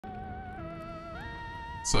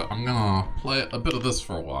So I'm gonna play a bit of this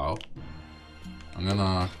for a while. I'm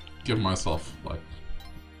gonna give myself, like,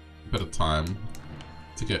 a bit of time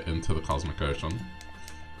to get into the Cosmic Ocean.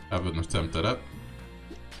 Have an attempt at it.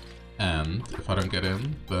 And if I don't get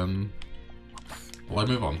in, then, well, I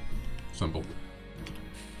move on. Simple.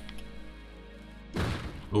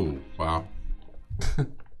 Ooh, wow.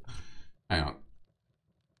 Hang on.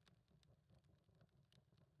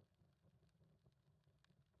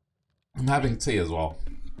 I'm having tea as well.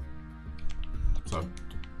 So.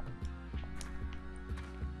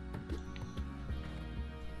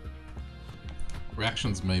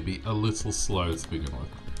 Reactions may be a little slow to begin with.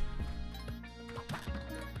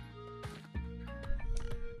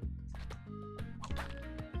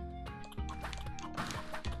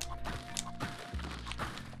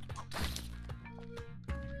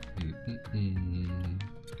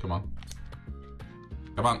 Come on.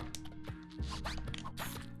 Come on.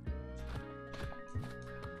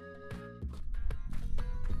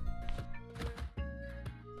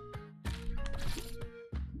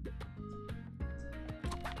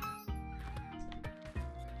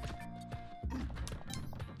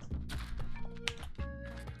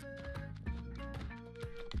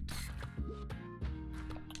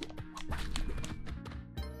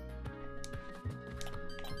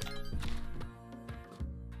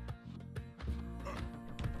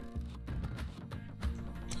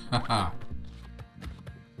 Haha.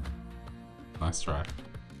 Nice try.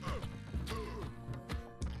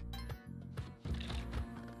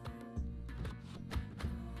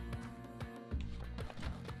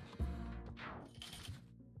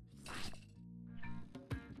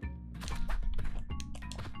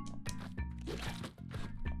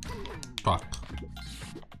 Fuck.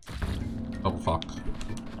 Double fuck.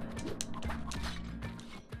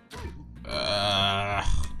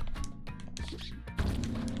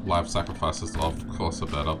 Life sacrifices, of course, are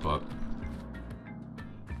better, but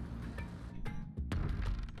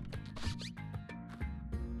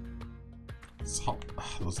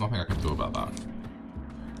there's nothing I can do about that.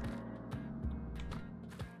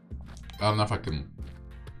 I don't know if I can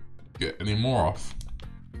get any more off.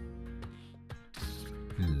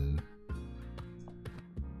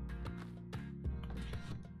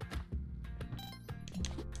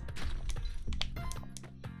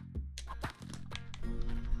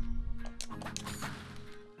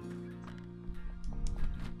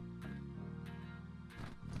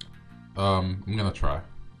 I'm gonna try.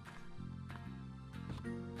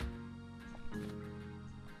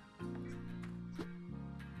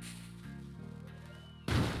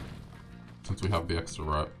 Since we have the extra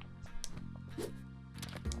rope.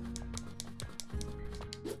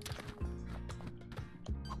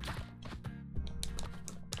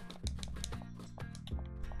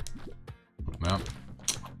 No.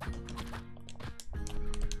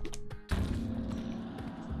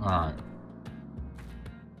 Alright.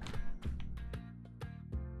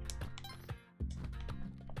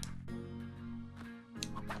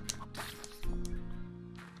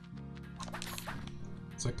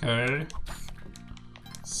 It's okay.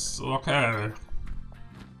 It's okay.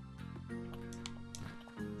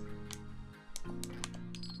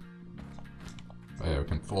 Oh yeah, we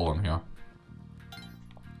can fall in here.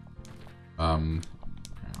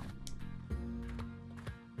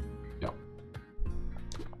 Yep.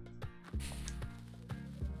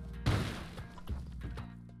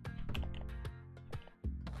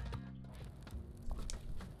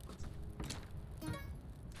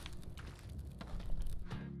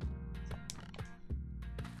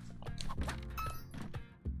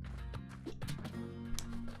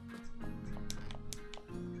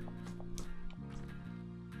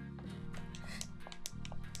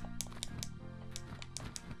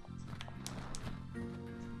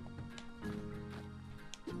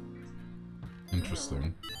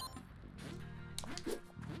 Interesting.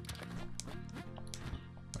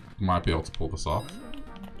 Might be able to pull this off.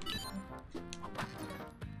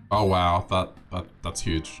 Oh wow, that's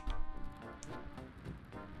huge.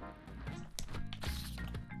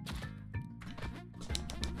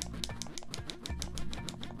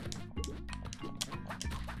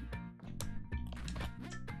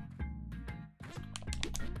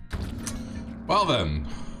 Well then,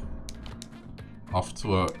 off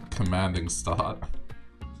to a commanding start.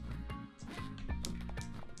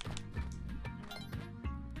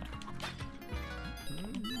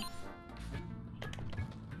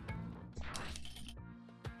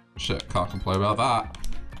 Shit, can't complain about that.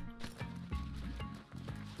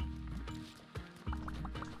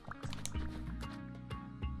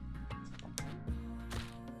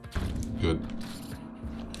 Good.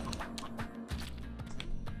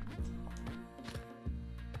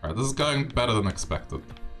 Alright, this is going better than expected.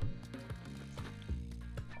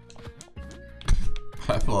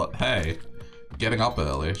 I thought, hey, getting up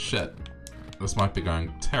early, shit. This might be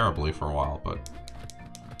going terribly for a while, but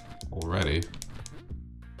already.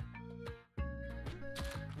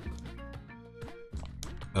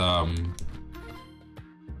 Okay.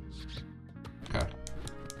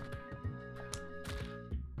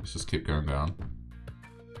 Let's just keep going down.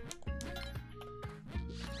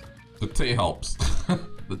 The tea helps.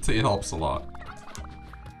 The tea helps a lot.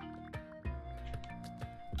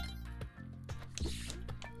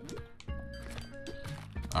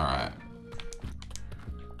 Alright.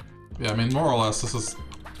 Yeah, I mean, more or less, this is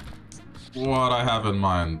what I have in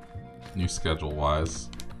mind, new schedule-wise.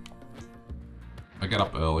 I get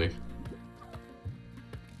up early.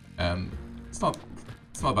 And it's not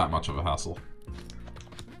that much of a hassle.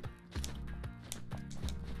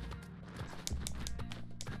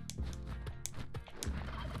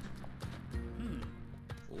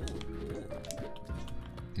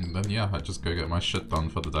 And then yeah, I just go get my shit done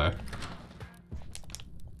for the day.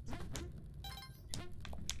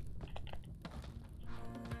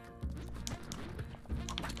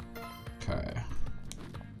 Okay.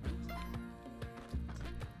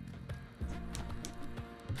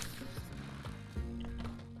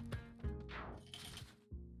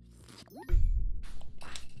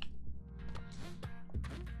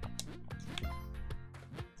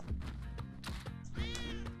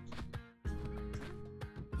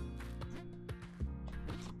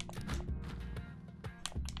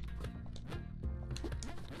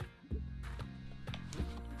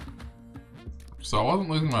 So I wasn't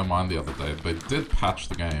losing my mind the other day. They did patch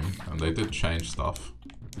the game, and they did change stuff.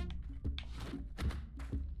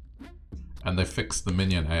 And they fixed the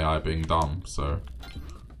minion AI being dumb, so...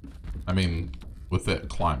 I mean, with it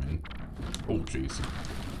climbing. Oh, jeez.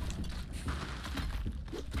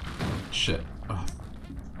 Shit. Ugh.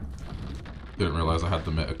 Didn't realize I had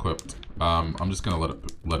the mitt equipped. I'm just gonna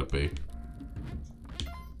let it be.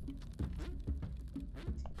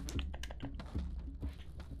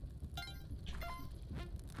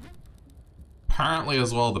 Apparently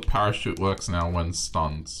as well, the parachute works now when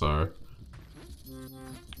stunned, so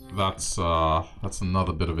that's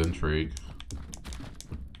another bit of intrigue.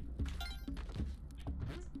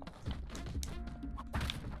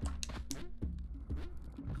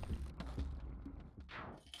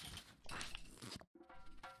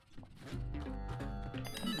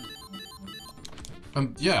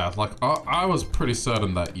 And yeah, like I was pretty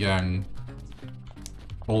certain that Yang,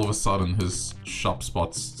 all of a sudden his shop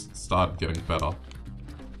spots started getting better.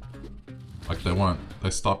 Like they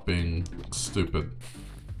stopped being stupid.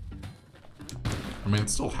 I mean, it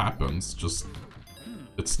still happens, just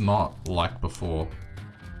it's not like before.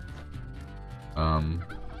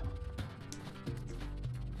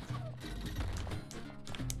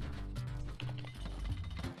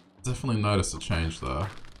 Definitely noticed a change there.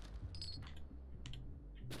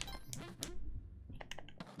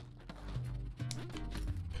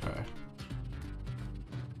 Okay.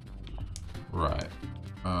 Right.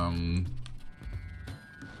 And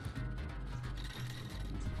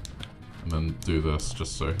then do this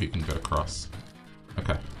just so he can get across.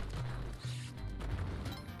 Okay.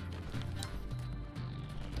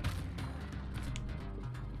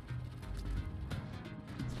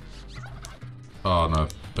 Oh no,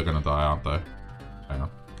 they're gonna die, aren't they? Hang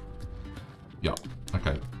on. Yep.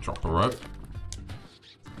 Okay, drop a rope.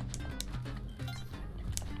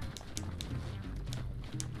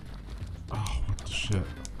 Oh, what the shit?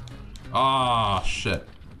 Ah, shit.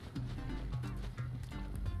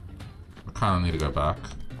 I kinda need to go back.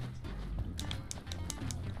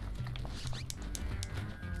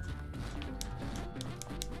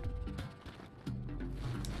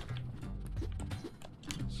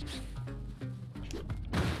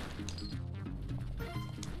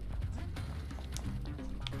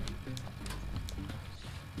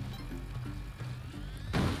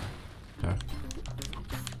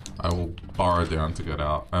 I will burrow down to get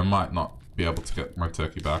out. I might not be able to get my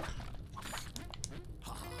turkey back.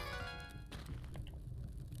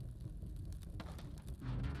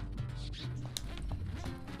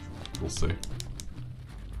 We'll see.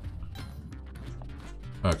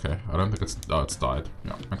 Okay, I don't think it's... Oh, it's died.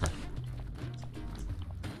 Yeah, okay.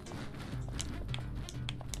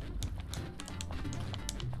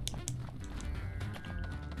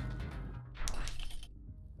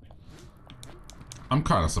 I'm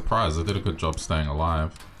kind of surprised. I did a good job staying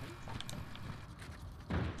alive.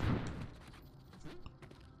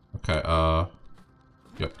 Okay,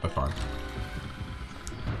 yep, they're fine.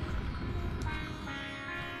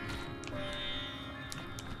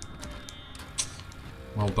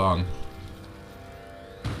 Well done.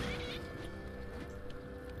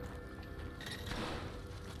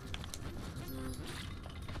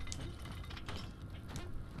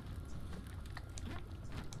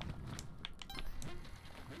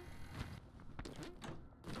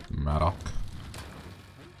 Maddock.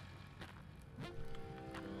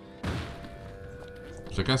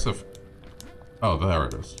 So I guess if... Oh, there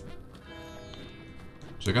it is.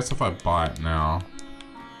 So I guess if I buy it now...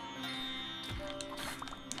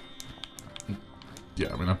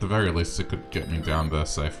 Yeah, I mean, at the very least, it could get me down there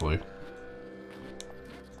safely.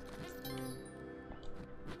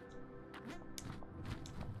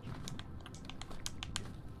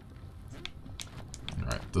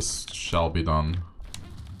 Alright, this shall be done.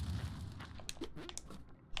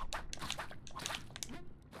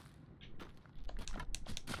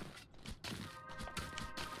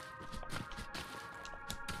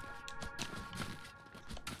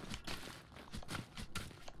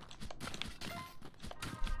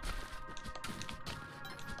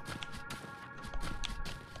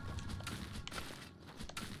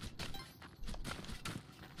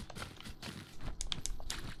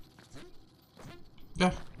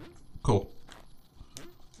 Yeah, cool.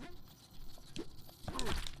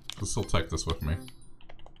 I'll still take this with me.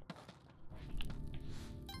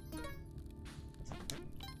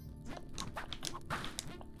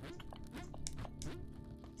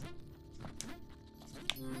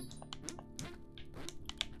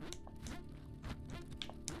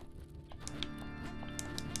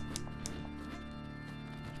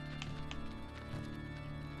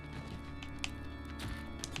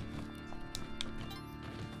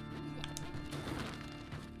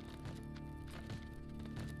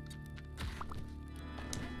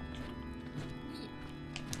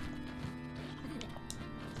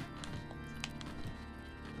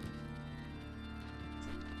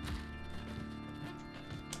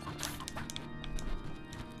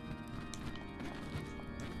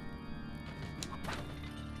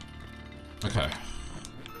 Okay.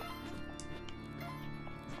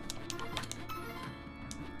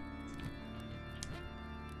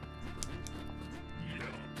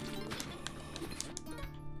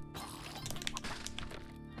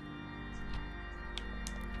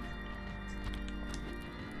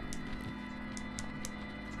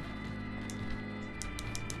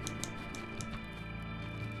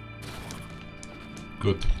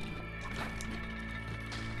 Good.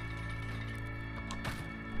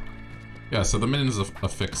 Yeah, so the minions are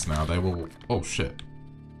fixed now. They will... Oh, shit.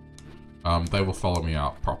 They will follow me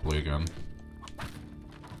out properly again.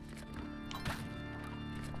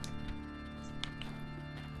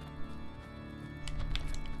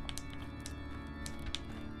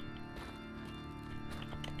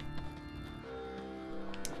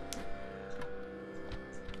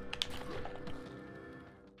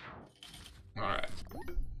 Alright.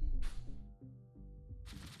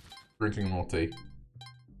 Drinking more tea.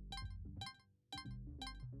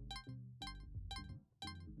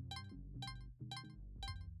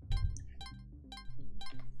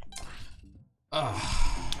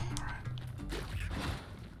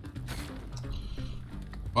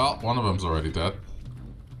 Well, one of them's already dead.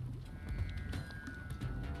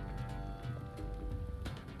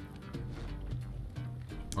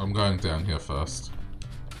 I'm going down here first.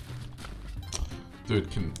 Dude,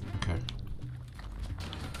 okay.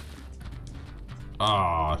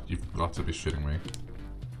 Ah, you've got to be shitting me.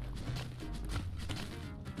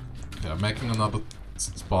 Yeah, making another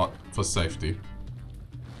spot for safety.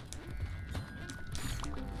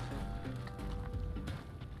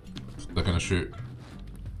 They're gonna shoot.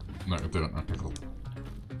 No, they didn't. Okay, cool.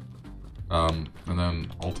 And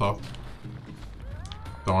then altar.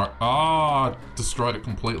 Don't worry. Ah, destroyed it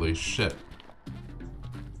completely. Shit.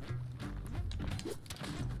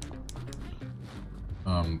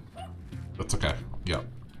 That's okay. Yeah,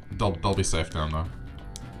 they'll be safe down there.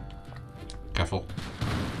 Careful.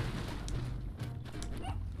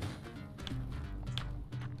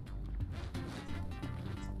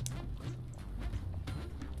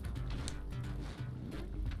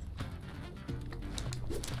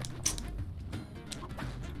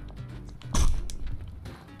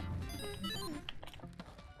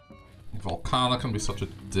 Volcana can be such a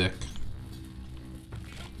dick.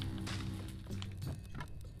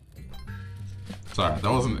 Sorry,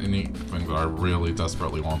 that wasn't anything that I really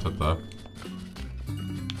desperately wanted though.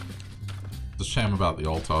 It's a shame about the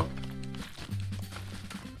altar.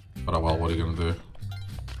 But oh well, what are you gonna do?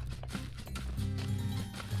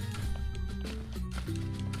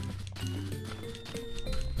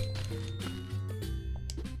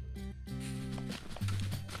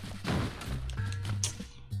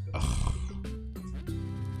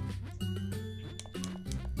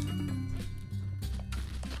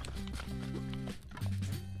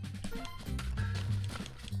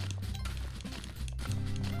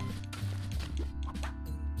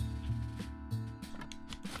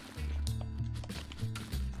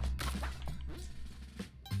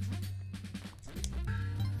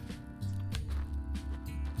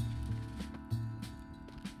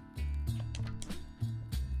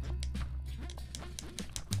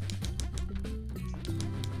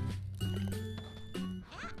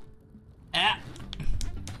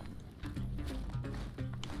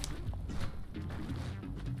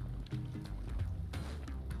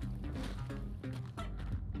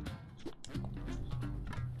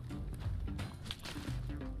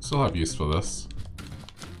 still have use for this.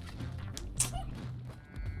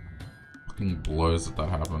 Fucking blows that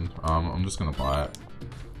happened. I'm just gonna buy it.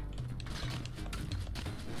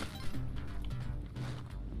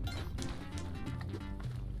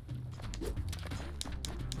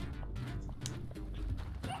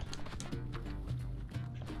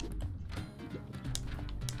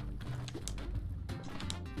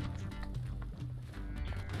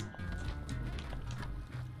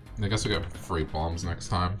 I guess we get free bombs next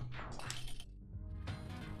time.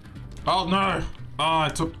 Oh no! Oh, I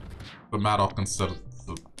took the Maddock instead of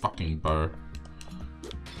the fucking bow.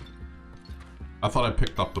 I thought I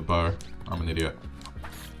picked up the bow. I'm an idiot.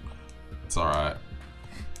 It's alright.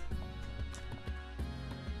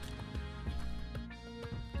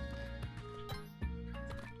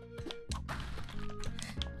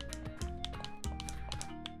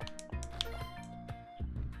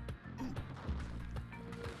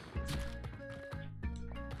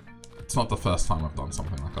 It's not the first time I've done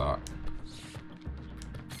something like that.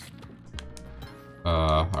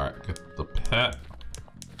 Alright, get the pet.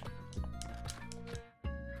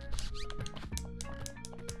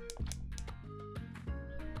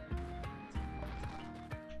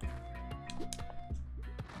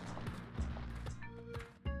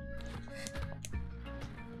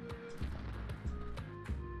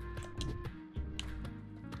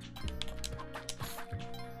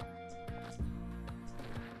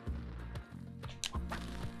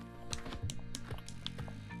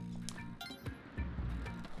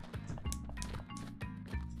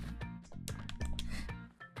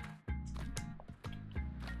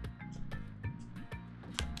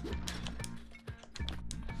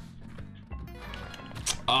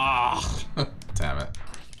 Ah, damn it.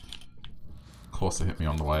 Of course it hit me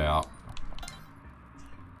on the way out.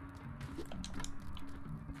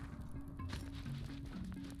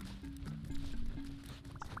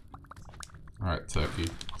 Alright, turkey.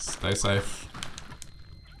 Stay safe.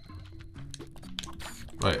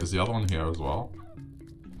 Wait, is the other one here as well?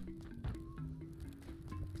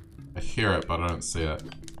 I hear it, but I don't see it.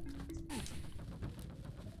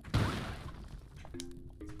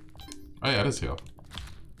 Oh yeah, it is here.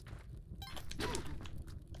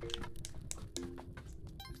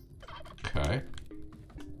 Okay.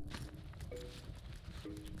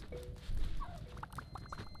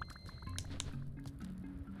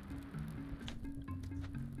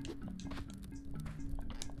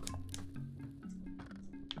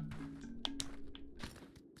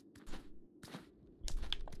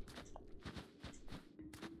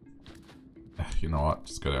 You know what?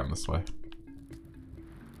 Just go down this way.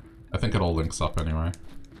 I think it all links up anyway.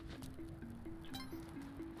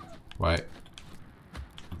 Wait.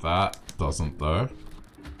 That doesn't though.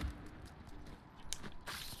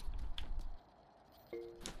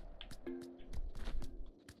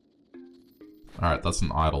 Alright, that's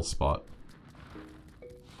an idle spot.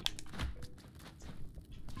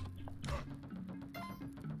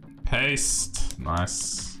 Paste!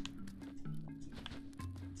 Nice.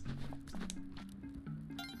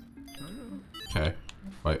 Okay.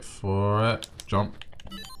 Wait for it. Jump.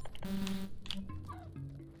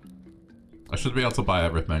 I should be able to buy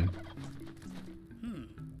everything.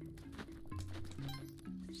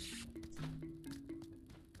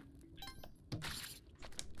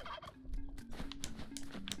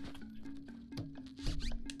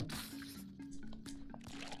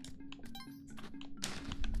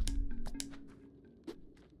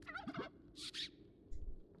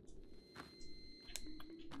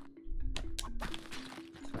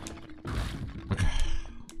 Okay.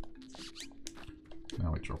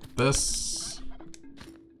 Now we drop this.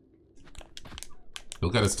 He'll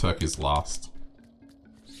get his turkeys last.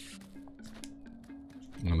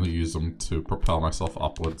 I'm gonna use them to propel myself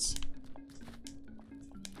upwards.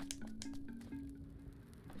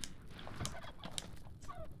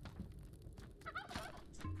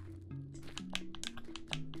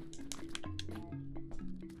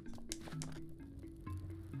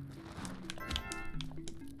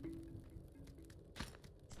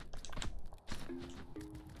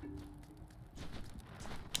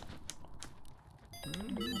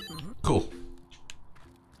 Cool.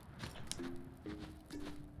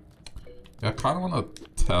 Yeah, I kind of want to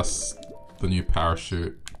test the new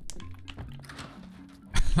parachute.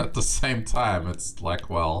 At the same time, it's like,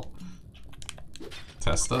 well,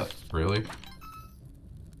 test it? Really?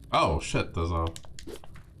 Oh, shit, there's a...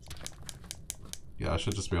 Yeah, I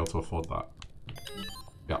should just be able to afford that.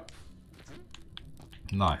 Yeah.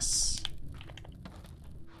 Nice.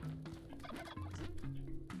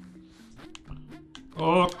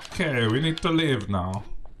 Okay, we need to leave now.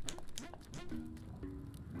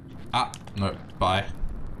 Ah, no, bye.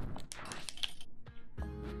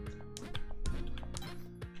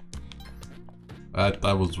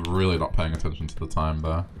 I was really not paying attention to the time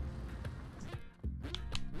there.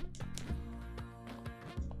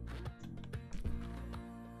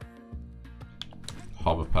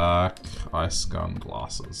 Hover pack, ice gun,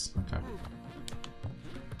 glasses. Okay.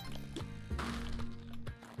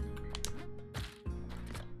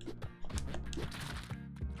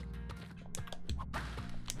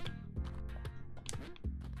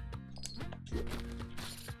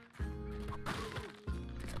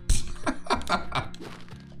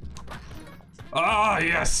 Ah,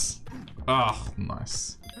 yes! Ah,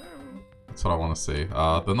 nice. That's what I want to see.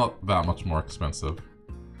 They're not that much more expensive.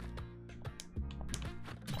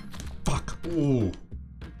 Fuck! Ooh!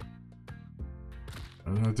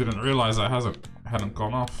 I didn't realize I hadn't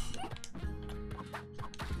gone off.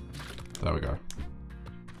 There we go.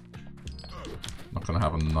 Not gonna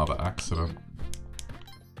have another accident.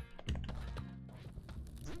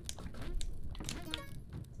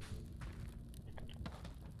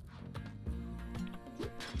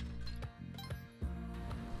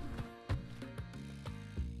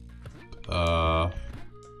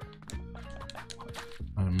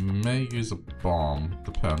 I may use a bomb,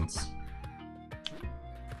 depends.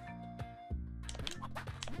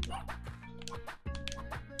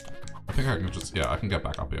 I think I can just, yeah, I can get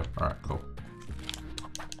back up here. Alright, cool.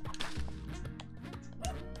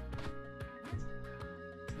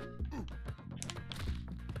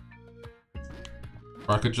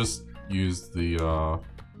 Or I could just use the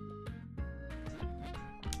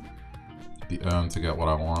urn to get what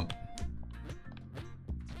I want.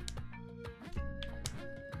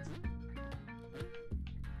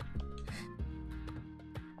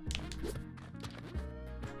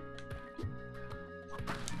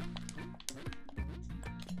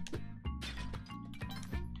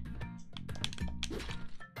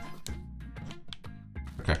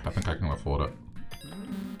 Okay, I think I can afford it.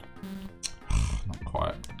 Not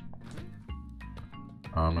quite.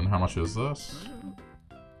 And how much is this?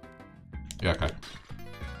 Yeah, okay.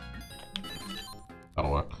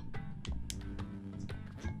 That'll work.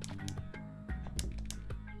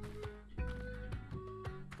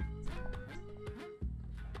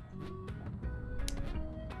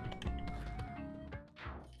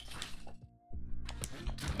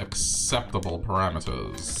 Acceptable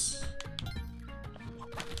parameters.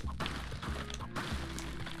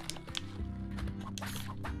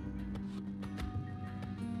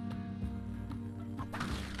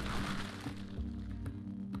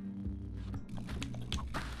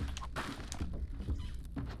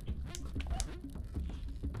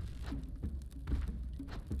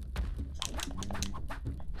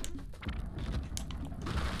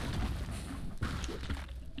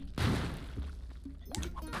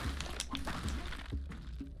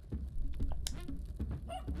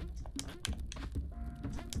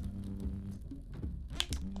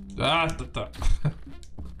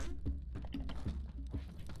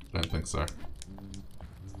 Don't think so.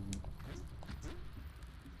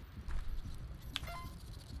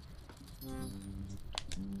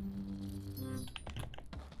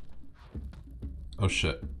 Oh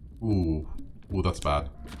shit. Ooh. Ooh, that's bad.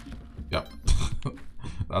 Yep.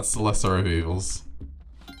 That's the lesser of evils.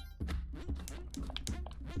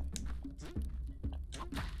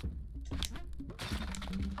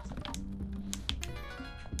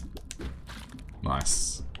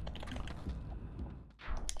 Nice.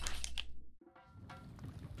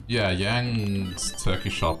 Yeah, Yang's turkey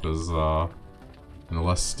shop is in a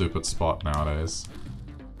less stupid spot nowadays.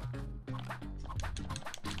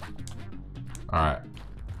 Alright.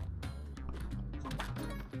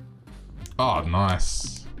 Oh,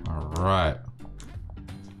 nice. Alright.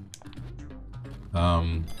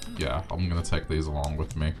 Yeah, I'm gonna take these along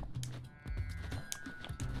with me.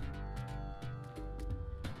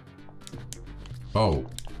 Oh,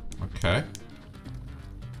 okay.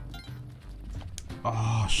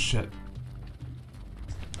 Oh, shit.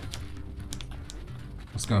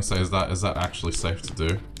 I was gonna say, is that actually safe to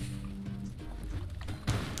do?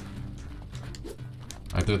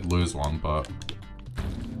 I did lose one, but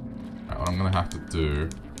what I'm gonna have to do...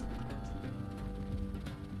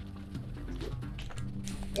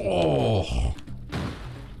 Oh!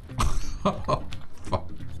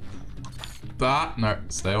 Fuck. That, no,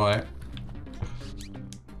 stay away.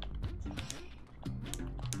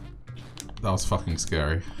 That was fucking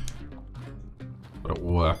scary. But it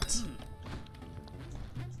worked.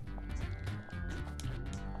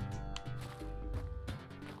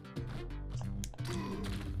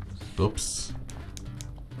 Oops.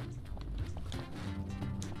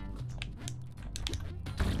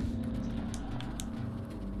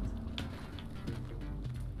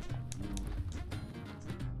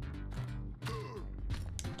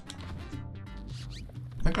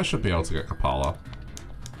 I think I should be able to get Kapala.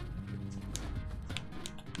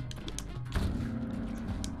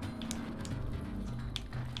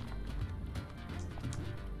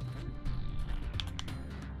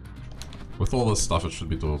 With all this stuff, it should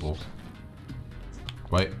be doable.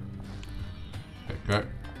 Wait. Okay, go.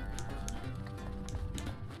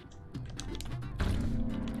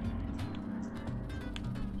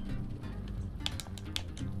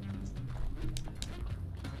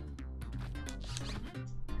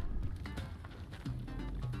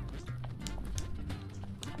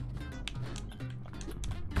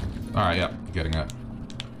 Alright, yeah, getting it.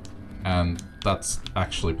 And that's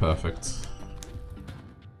actually perfect.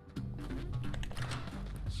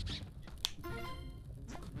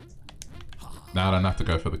 Now I don't have to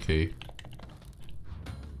go for the key.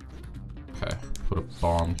 Okay, put a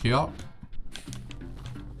bomb here.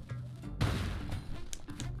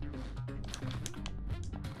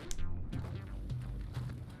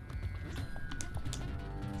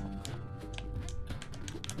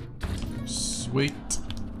 Sweet.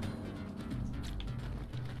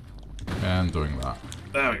 And doing that.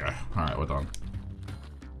 There we go. Alright, we're done.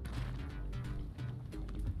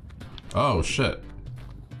 Oh, shit.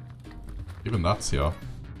 Even that's here.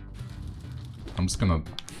 I'm just gonna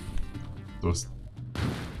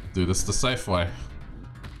do this the safe way.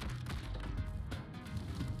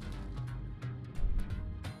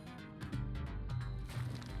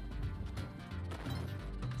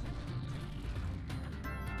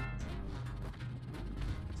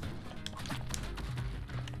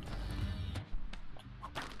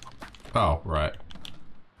 Oh, right.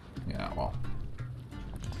 Yeah, well.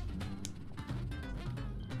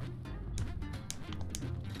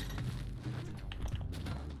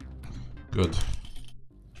 Good.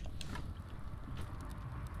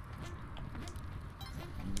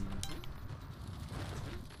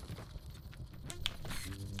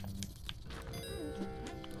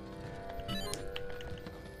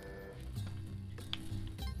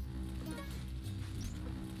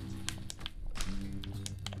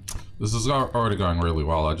 This is already going really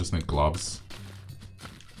well. I just need gloves.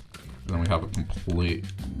 And then we have a complete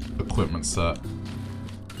equipment set.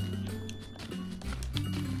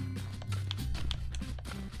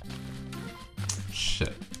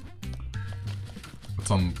 Shit. It's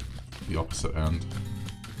on the opposite end.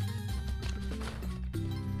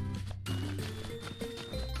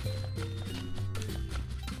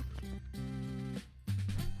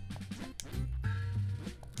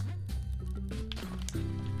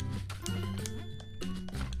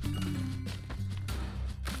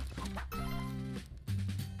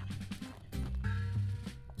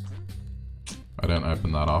 I didn't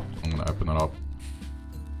open that up. I'm gonna open it up.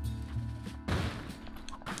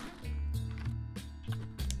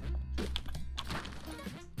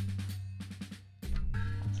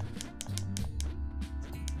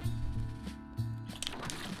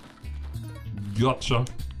 Gotcha.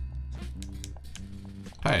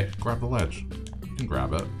 Hey, grab the ledge. You can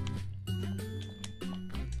grab it.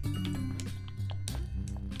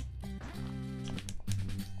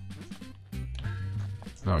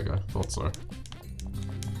 There we go. Thought so.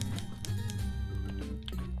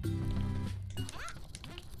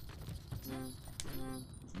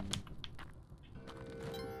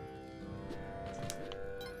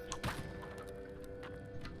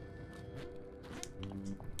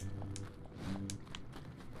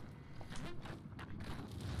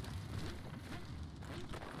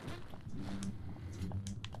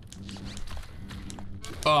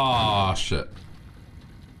 Ah, shit.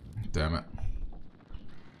 Damn it.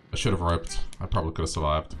 I should have roped. I probably could have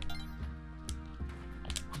survived.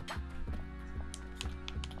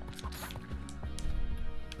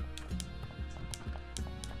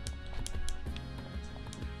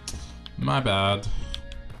 My bad.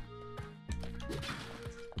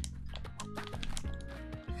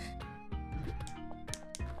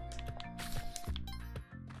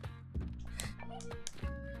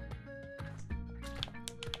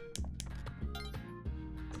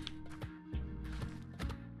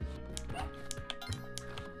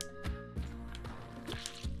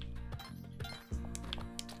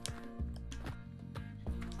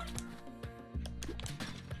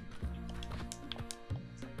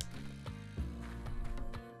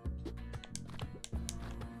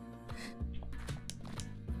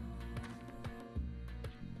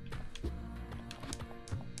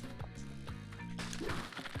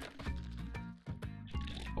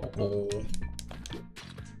 Oh.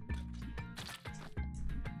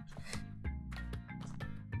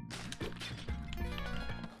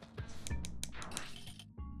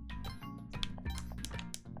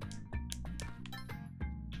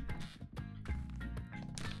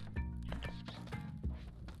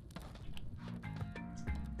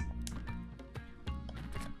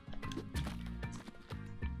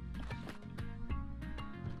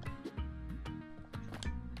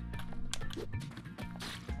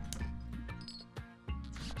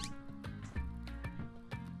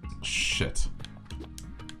 shit.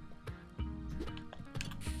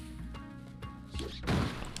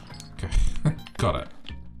 Okay, got it.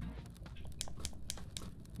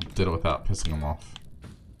 Did it without pissing him off.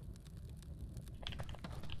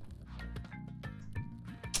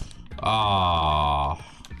 Ah.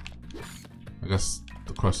 I guess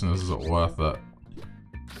the question is it worth it?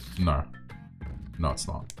 No. No, it's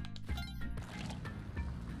not.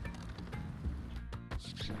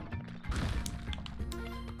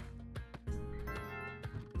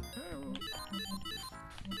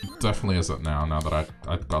 Definitely isn't now that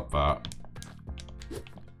I've got that.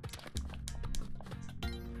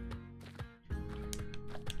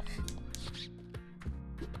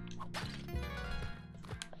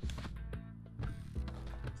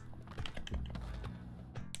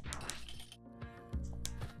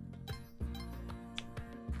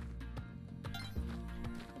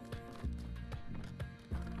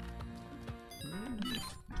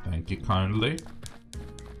 Thank you kindly.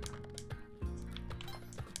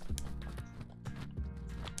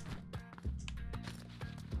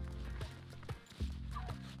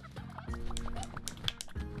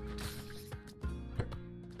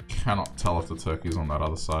 Cannot tell if the turkey's on that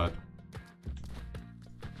other side.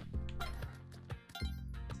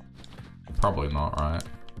 Probably not, right?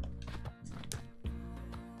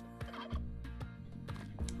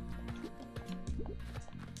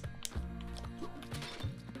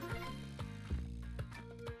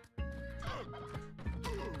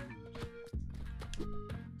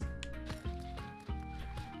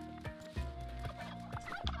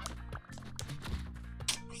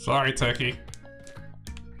 Sorry, turkey.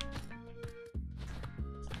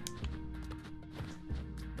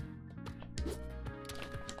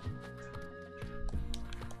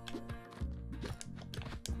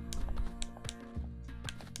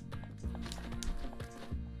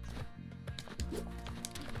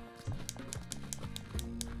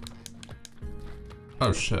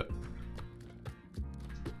 Oh shit.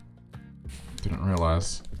 Didn't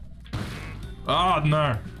realize. Oh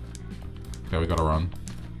no! Okay, we gotta run.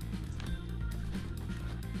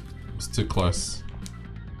 It's too close.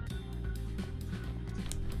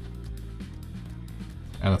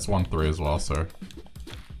 And it's 1-3 as well, so.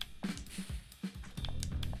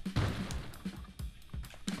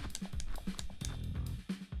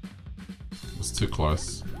 It's too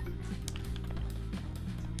close.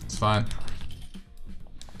 It's fine.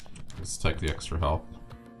 Let's take the extra health.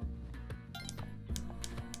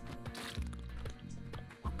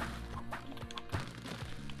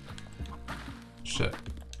 Shit.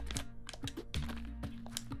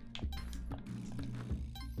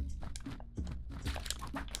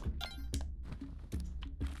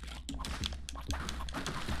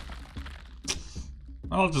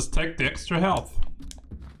 I'll just take the extra health.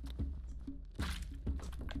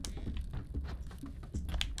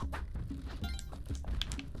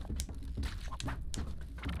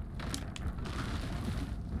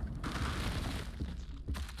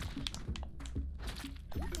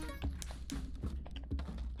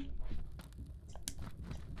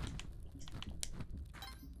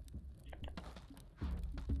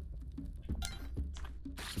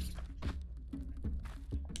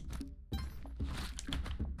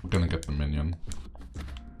 Gonna get the minion.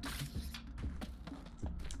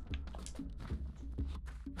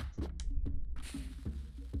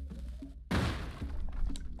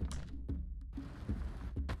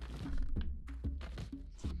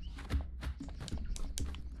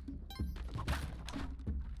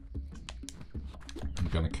 I'm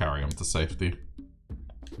gonna carry him to safety.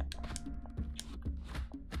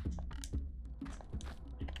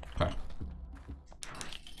 Okay.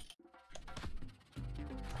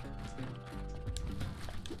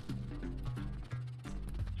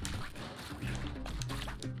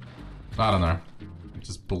 I don't know. I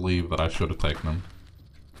just believe that I should have taken him.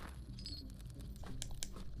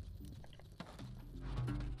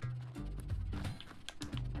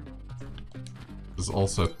 Is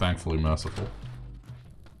also thankfully merciful.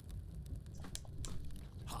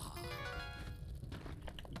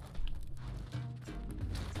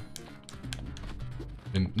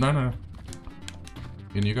 No.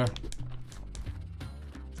 In you go.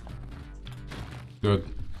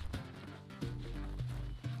 Good.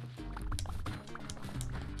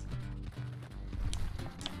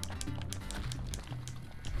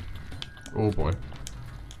 Oh boy.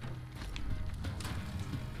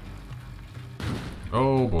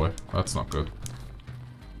 Oh boy, that's not good.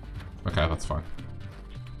 Okay, that's fine.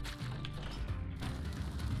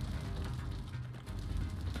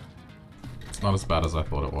 It's not as bad as I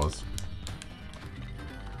thought it was.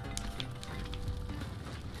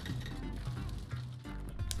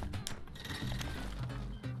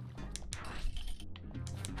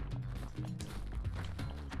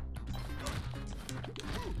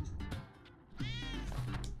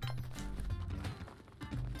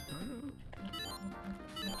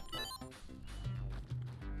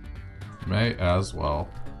 May as well.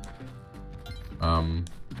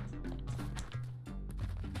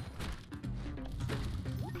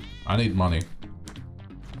 I need money.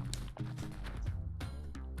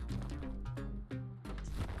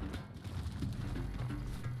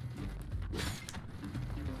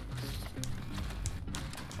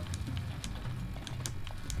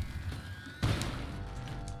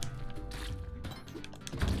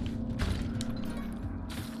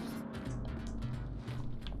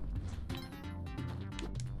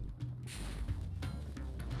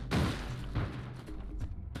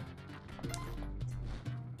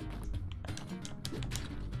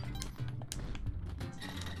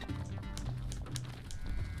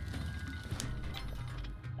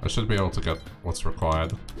 I should be able to get what's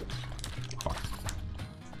required. Fuck.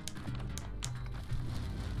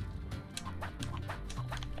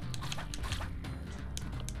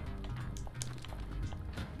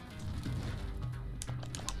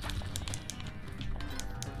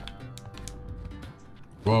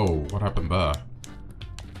 Whoa, what happened there?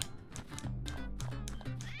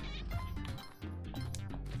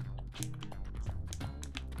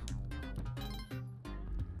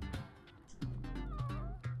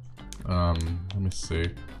 Let me see.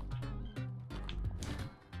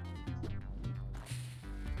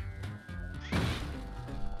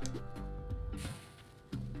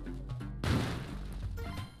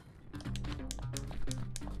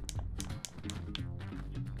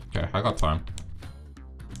 Okay, I got time.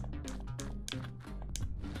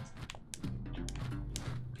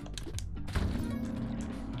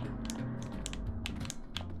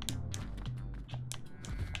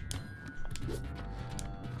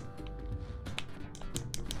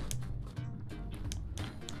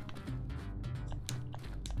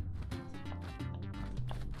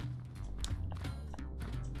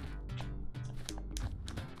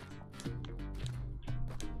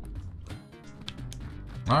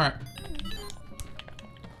 Alright.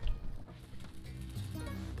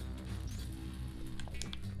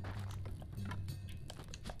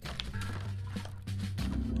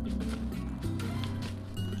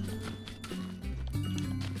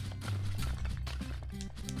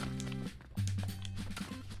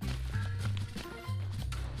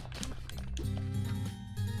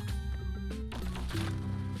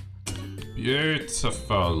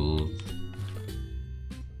 Beautiful.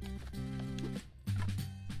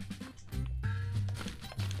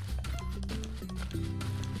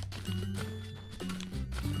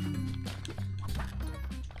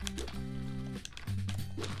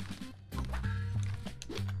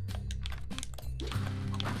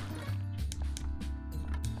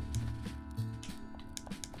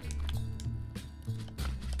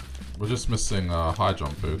 We're just missing high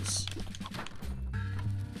jump boots.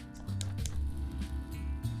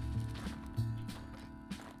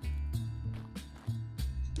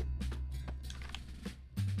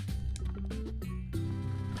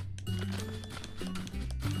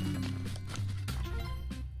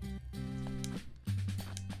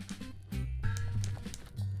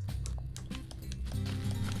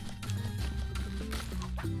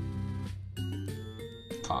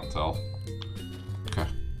 Can't tell. Okay.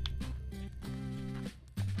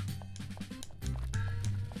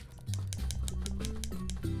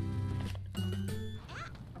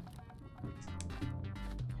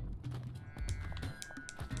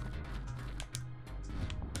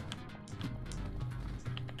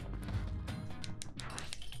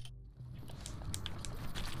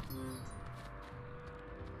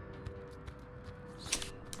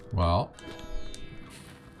 Well.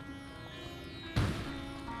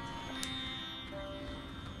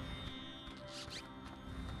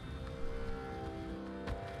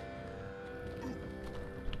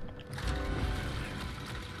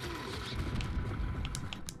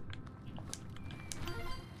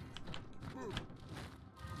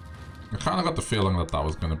 I kind of got the feeling that that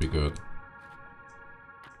was going to be good.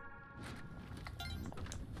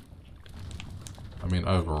 I mean,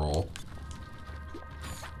 overall.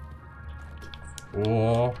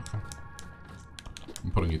 Oh,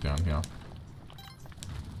 I'm putting you down here.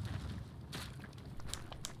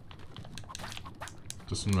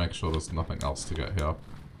 Just to make sure there's nothing else to get here.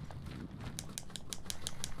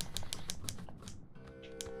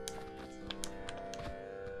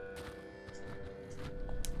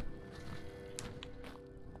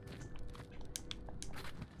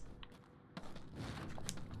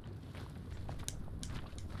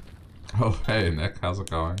 Oh, hey Nick, how's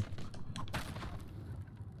it going?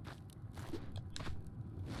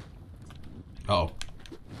 Oh.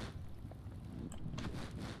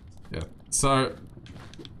 Yeah, so...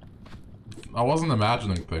 I wasn't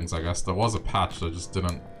imagining things, I guess. There was a patch that just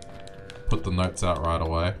didn't put the notes out right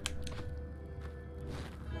away.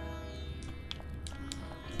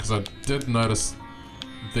 Because I did notice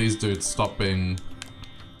these dudes stop being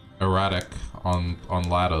erratic on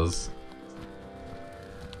ladders.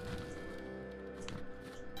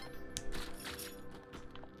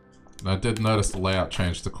 And I did notice the layout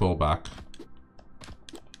changed to callback.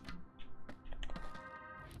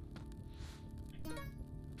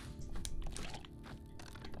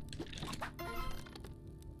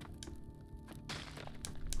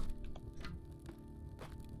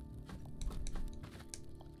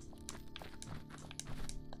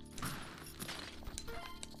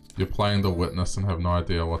 You're playing the witness and have no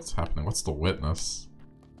idea what's happening. What's the witness?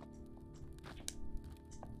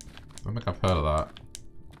 I don't think I've heard of that.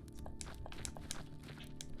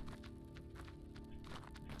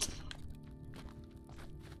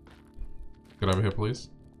 Get over here, please.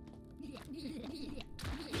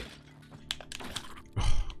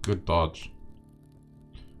 Good dodge.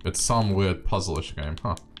 It's some weird puzzle-ish game,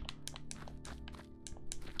 huh?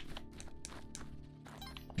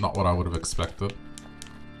 Not what I would have expected.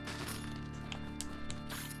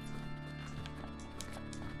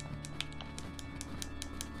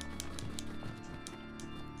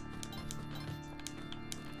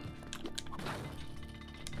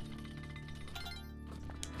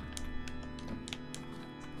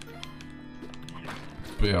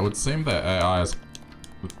 But yeah, it would seem that AI is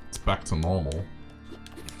it's back to normal.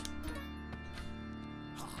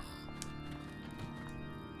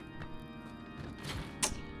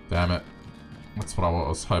 Damn it. That's what I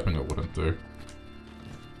was hoping it wouldn't do.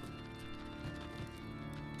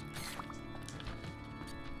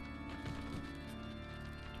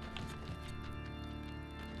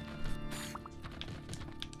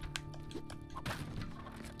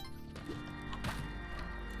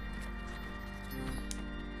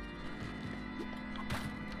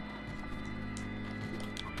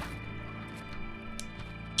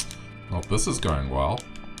 Well, this is going well.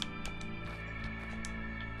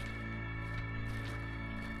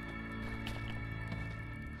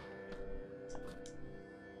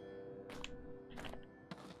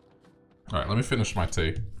 Alright, let me finish my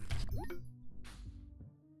tea.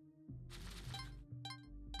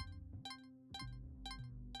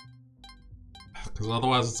 Because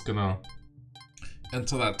otherwise it's gonna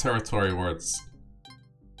enter that territory where it's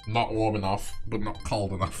not warm enough, but not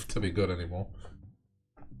cold enough to be good anymore.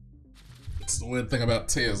 It's the weird thing about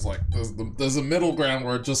tea is like, there's a middle ground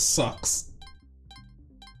where it just sucks.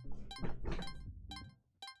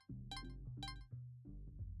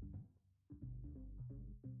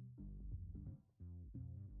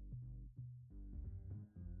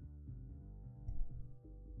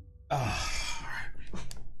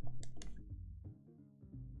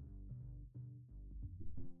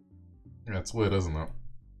 Yeah, it's weird, isn't it?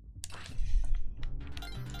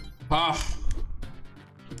 Ah!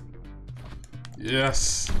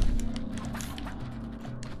 Yes!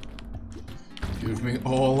 Give me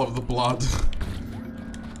all of the blood.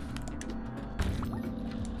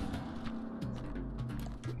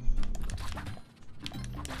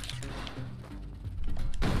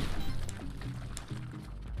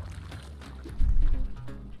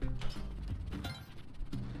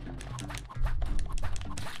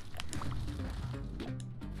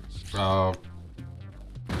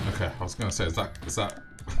 Okay, I was gonna say, is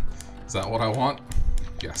that what I want?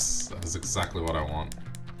 Yes, that is exactly what I want.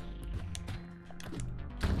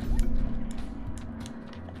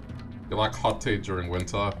 You like hot tea during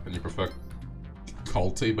winter, and you prefer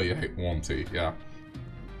cold tea, but you hate warm tea, yeah.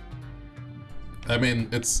 I mean,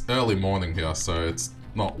 it's early morning here, so it's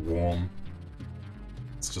not warm.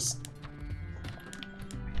 It's just...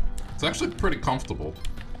 It's actually pretty comfortable.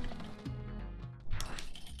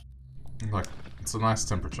 Like, it's a nice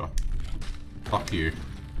temperature. Fuck you.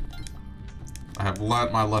 I have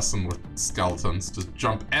learnt my lesson with skeletons. Just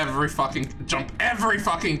jump every fucking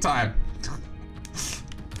time!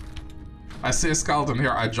 I see a skeleton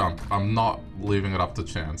here, I jump. I'm not leaving it up to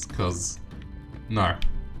chance, cause... No.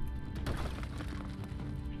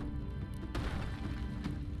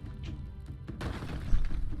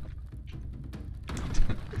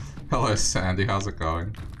 Hello Sandy, how's it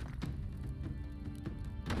going?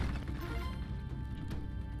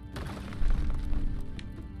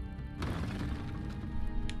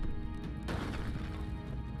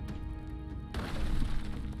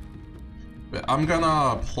 I'm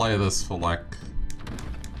gonna play this for like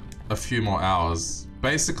a few more hours.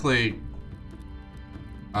 Basically,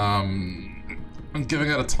 I'm giving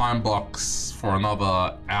it a time box for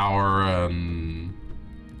another hour and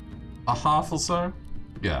a half or so.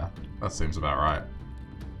 Yeah, that seems about right.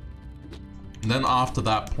 And then after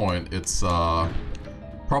that point, it's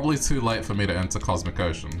probably too late for me to enter Cosmic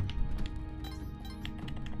Ocean.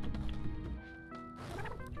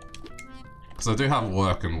 Because I do have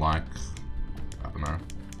work in like, I don't know,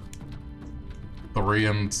 3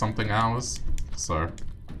 and something hours, so.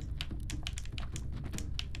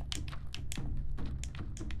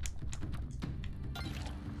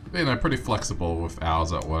 You know, pretty flexible with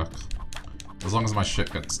hours at work. As long as my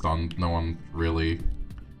shit gets done, no one really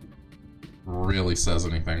says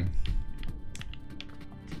anything.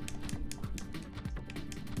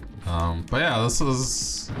 But yeah, this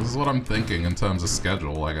is what I'm thinking in terms of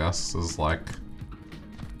schedule, I guess, is like,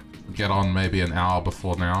 get on maybe an hour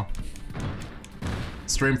before now.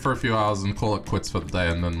 Stream for a few hours and call it quits for the day,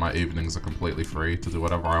 and then my evenings are completely free to do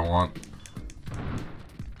whatever I want.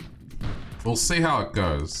 We'll see how it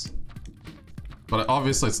goes. But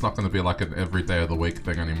obviously it's not going to be like an every day of the week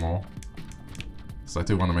thing anymore. So I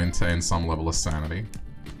do want to maintain some level of sanity.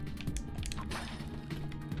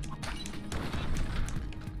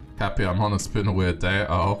 Happy I'm on, it's been a weird day.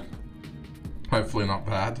 Oh. Hopefully not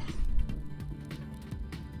bad.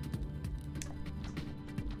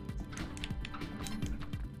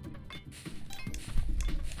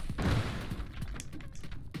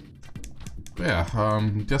 But yeah,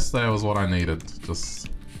 yesterday was what I needed. Just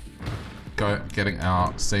getting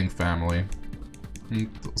out, seeing family.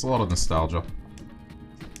 There's a lot of nostalgia.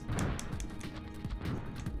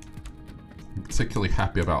 I'm particularly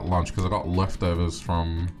happy about lunch because I got leftovers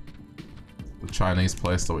from the Chinese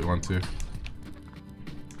place that we went to.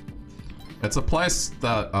 It's a place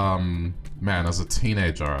that, man, as a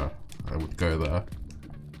teenager, I would go there.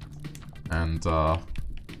 And, I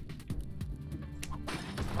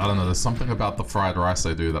don't know, there's something about the fried rice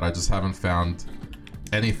they do that I just haven't found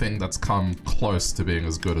anything that's come close to being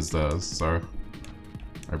as good as theirs, so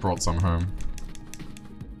I brought some home.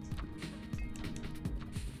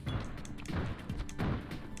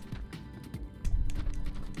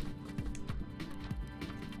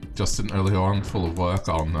 Just an early on, full of work,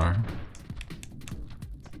 oh no.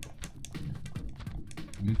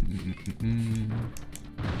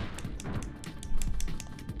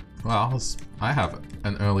 Well, I have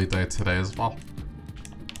an early day today as well.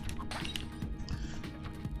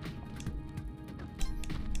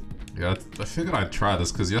 Yeah, I figured I'd try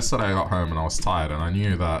this because yesterday I got home and I was tired and I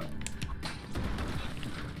knew that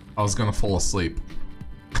I was gonna fall asleep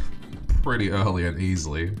pretty early and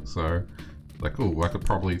easily, so like, ooh, I could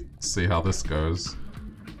probably see how this goes.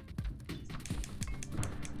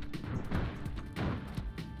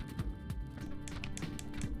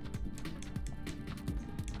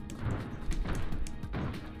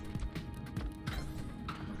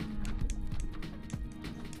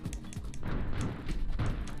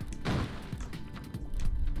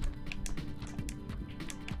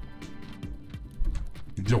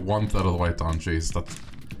 You're 1/3 of the way done, jeez, that's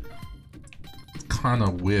kind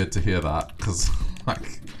of weird to hear that, because,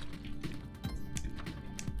 like,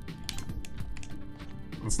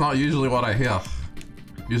 it's not usually what I hear.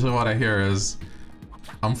 Usually what I hear is,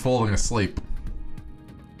 I'm falling asleep.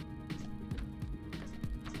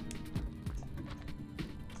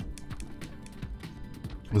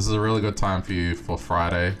 This is a really good time for you for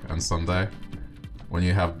Friday and Sunday, when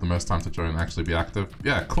you have the most time to join and actually be active.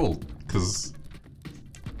 Yeah, cool, because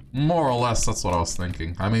more or less that's what I was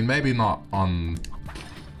thinking. I mean, maybe not on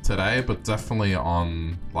today, but definitely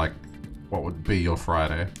on, like, what would be your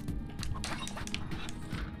Friday.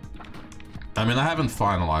 I mean, I haven't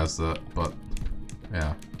finalized it, but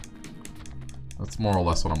yeah. That's more or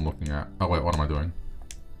less what I'm looking at. Oh wait, what am I doing?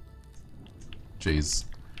 Jeez.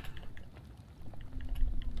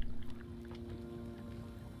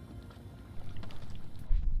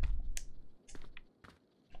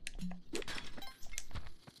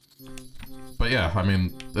 But yeah, I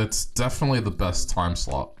mean, it's definitely the best time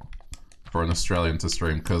slot for an Australian to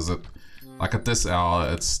stream, because it, like at this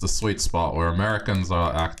hour, it's the sweet spot where Americans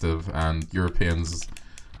are active and Europeans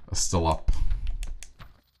are still up.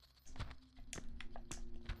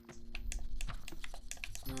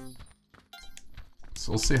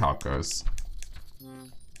 So we'll see how it goes.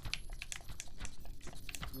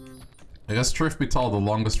 I guess truth be told, the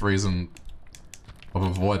longest reason of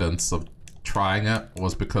avoidance of trying it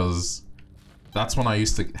was because that's when I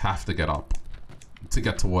used to have to get up to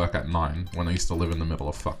get to work at 9, when I used to live in the middle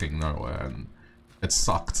of fucking nowhere, and it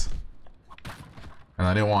sucked. And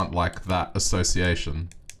I didn't want, like, that association.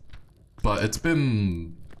 But it's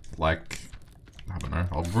been, like, I don't know,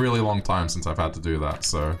 a really long time since I've had to do that,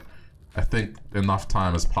 so I think enough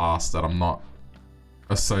time has passed that I'm not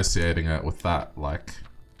associating it with that, like,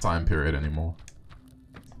 time period anymore.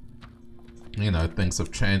 You know, things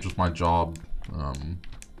have changed with my job,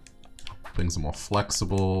 Things are more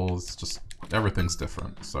flexible. It's just everything's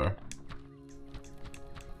different. So.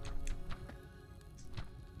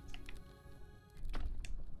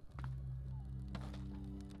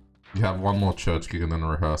 You have one more church gig and then a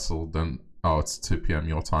rehearsal, then... Oh, it's 2 PM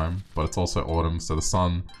your time, but it's also autumn, so the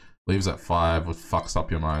sun leaves at 5, which fucks up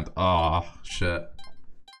your mind. Ah, shit.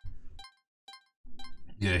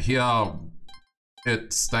 Yeah, here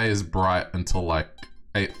it stays bright until like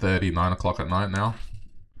 8:30, 9 o'clock at night now,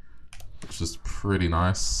 which is pretty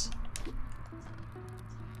nice.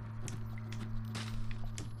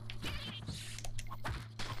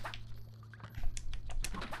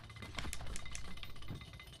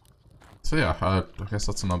 So yeah, I guess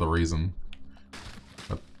that's another reason.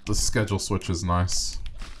 The schedule switch is nice.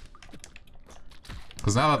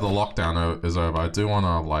 Because now that the lockdown is over, I do want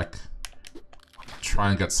to, like, try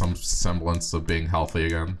and get some semblance of being healthy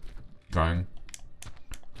again going.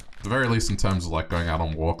 At the very least in terms of, like, going out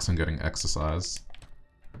on walks and getting exercise.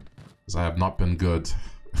 Because I have not been good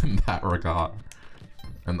in that regard.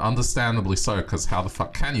 And understandably so, because how the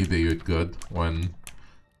fuck can you be good when...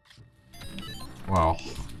 Well...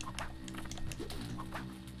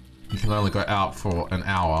 You can only go out for an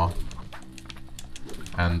hour,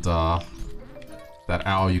 and that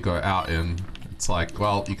hour you go out in, it's like,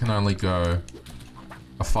 well, you can only go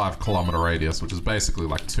a 5-kilometer radius, which is basically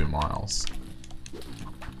like 2 miles.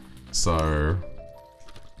 So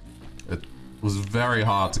it was very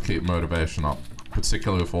hard to keep motivation up,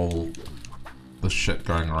 particularly with all the shit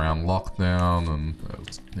going around lockdown, and it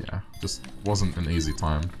was, yeah, just wasn't an easy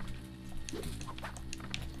time.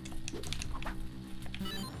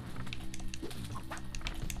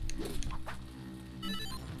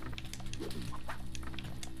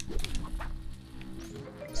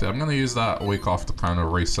 So I'm gonna use that week off to kind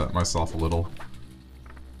of reset myself a little.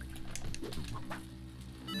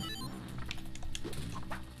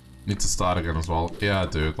 Need to start again as well. Yeah,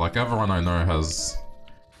 dude, like everyone I know has...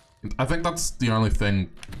 I think that's the only thing,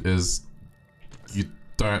 is you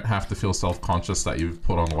don't have to feel self-conscious that you've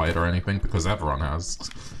put on weight or anything, because everyone has.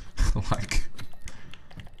 Like...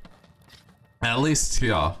 At least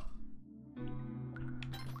here.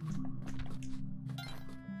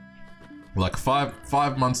 Like,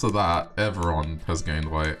 five months of that, everyone has gained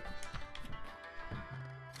weight.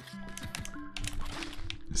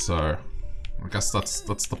 So, I guess that's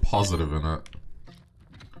the positive in it.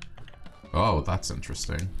 Oh, that's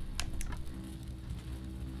interesting.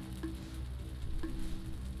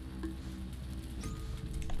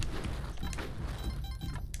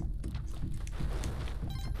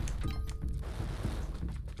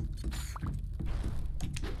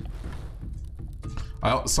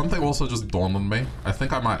 Something also just dawned on me. I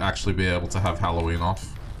think I might actually be able to have Halloween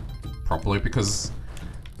off properly, because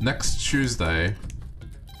next Tuesday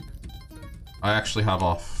I actually have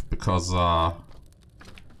off because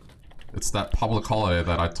it's that public holiday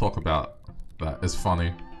that I talk about that is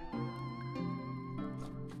funny.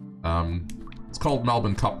 It's called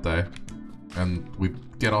Melbourne Cup Day, and we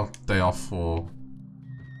get a day off for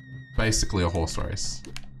basically a horse race.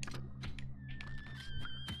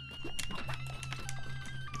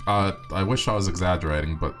 I wish I was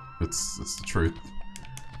exaggerating, but it's the truth.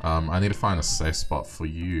 I need to find a safe spot for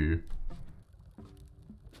you.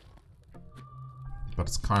 But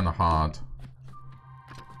it's kind of hard.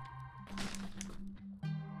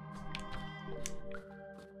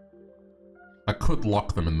 I could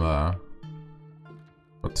lock them in there.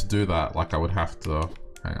 But to do that, like, I would have to...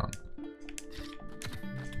 Hang on.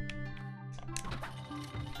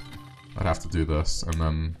 I'd have to do this, and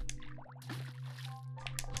then...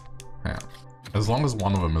 Hang on. As long as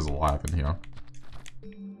one of them is alive in here.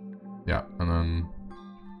 Yeah, and then...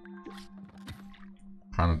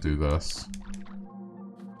 kind of do this.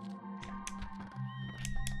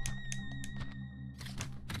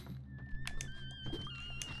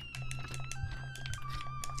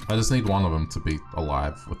 I just need one of them to be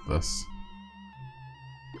alive with this.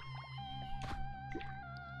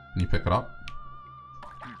 Can you pick it up?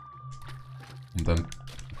 And then,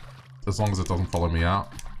 as long as it doesn't follow me out.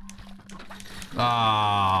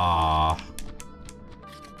 Ah!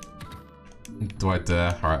 Do I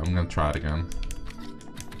dare? Alright, I'm gonna try it again.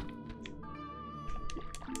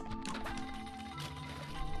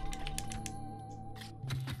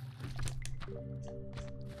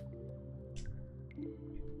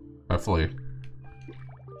 Hopefully.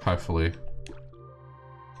 Hopefully.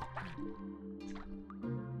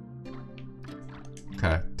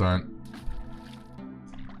 Okay, don't.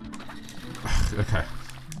 Okay.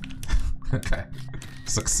 Okay.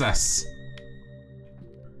 Success.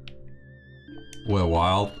 We're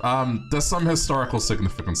wild. There's some historical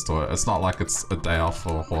significance to it. It's not like it's a day off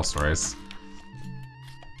for a horse race.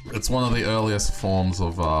 It's one of the earliest forms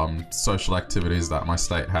of social activities that my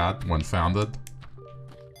state had when founded.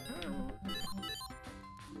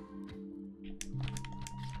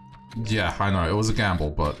 Yeah, I know, it was a gamble,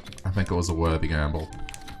 but I think it was a worthy gamble.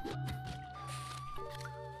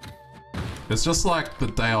 It's just like the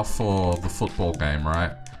day off for the football game,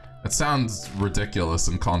 right? It sounds ridiculous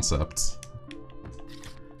in concept.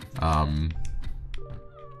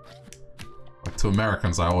 Like to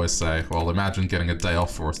Americans, I always say, well, imagine getting a day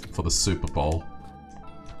off for the Super Bowl.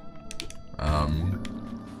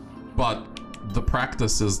 But the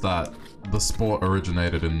practice is that the sport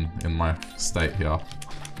originated in my state here.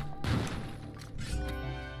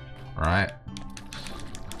 Right?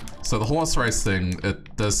 So the horse race thing,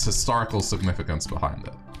 there's historical significance behind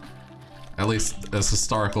it. At least as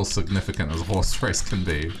historical significant as a horse race can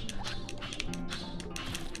be.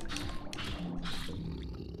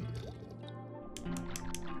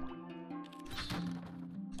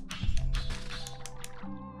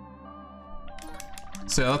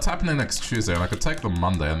 So yeah, that's happening next Tuesday, and I could take them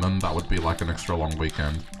Monday, and then that would be like an extra long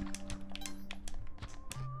weekend.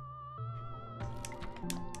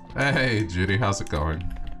 Hey, Judy, how's it going?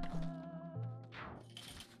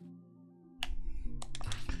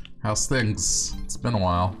 How's things? It's been a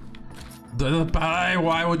while.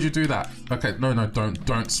 Why would you do that? Okay, no,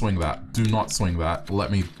 don't swing that. Do not swing that.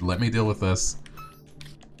 Let me deal with this.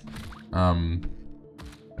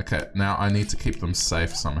 Okay, now I need to keep them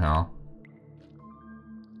safe somehow.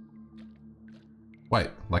 Wait,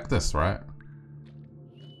 like this, right?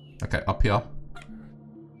 Okay, up here.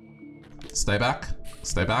 Stay back.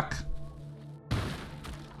 Stay back.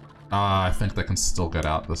 I think they can still get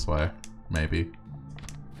out this way. Maybe.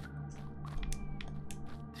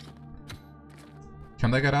 Can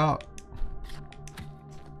they get out?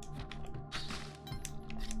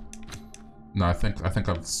 No, I think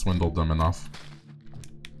I've swindled them enough.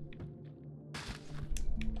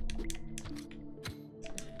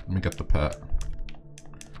 Let me get the pet.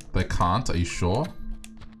 They can't, are you sure?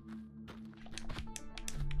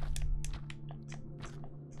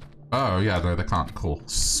 Oh, yeah, no, they can't. Cool.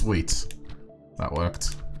 Sweet. That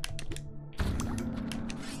worked.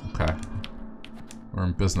 Okay. We're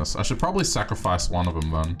in business. I should probably sacrifice one of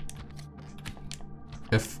them, then.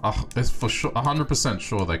 If for sure, 100%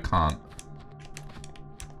 sure they can't.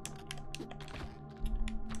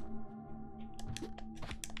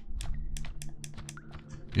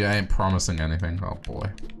 Yeah, I ain't promising anything. Oh,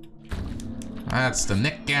 boy. That's the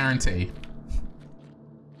Nick guarantee.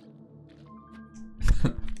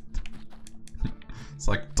 It's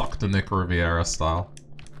like Dr. Nick Riviera style.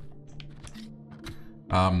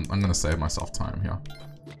 I'm gonna save myself time here.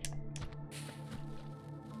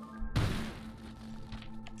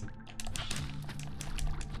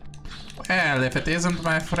 Well, if it isn't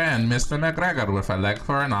my friend, Mr. McGregor, with a leg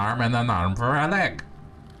for an arm and an arm for a leg.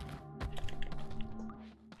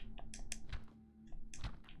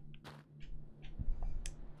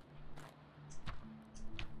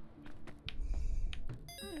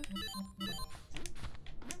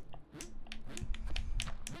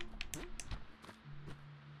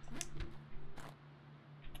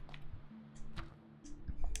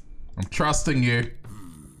 I'm trusting you.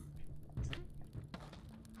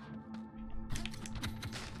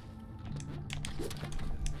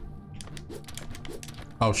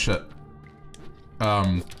 Oh shit.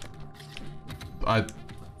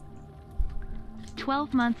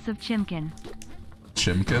 12 months of Chimkin.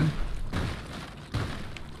 Chimkin?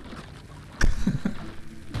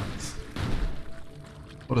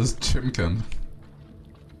 What is Chimkin?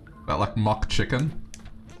 That like mock chicken?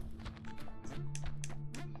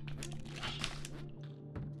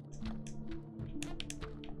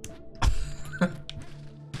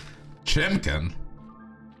 Chimkin?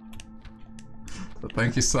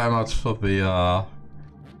 Thank you so much for the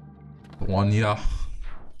 1 year.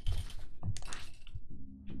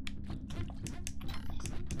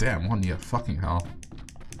 Damn, 1 year, fucking hell.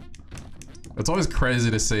 It's always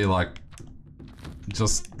crazy to see, like,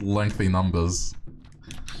 just lengthy numbers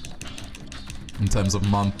in terms of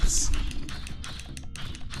months.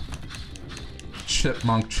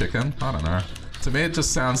 Chipmunk chicken? I don't know. To me, it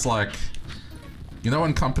just sounds like, you know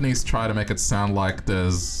when companies try to make it sound like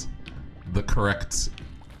there's the correct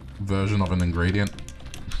version of an ingredient?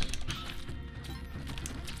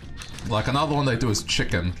 Like another one they do is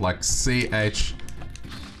chicken, like CHIKKIN.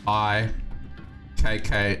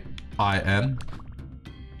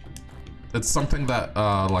 It's something that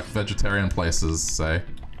like vegetarian places say.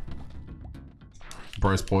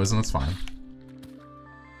 Bro's poison, it's fine.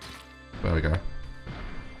 There we go.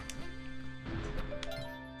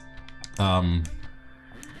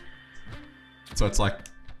 So it's like,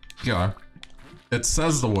 you know, it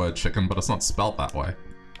says the word chicken, but it's not spelt that way.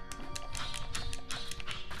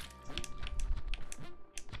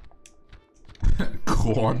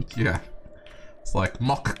 Corn? Yeah. It's like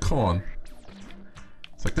mock corn.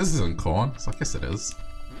 It's like, this isn't corn. It's like, yes it is.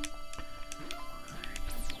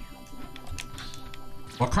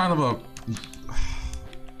 What kind of a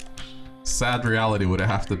sad reality would it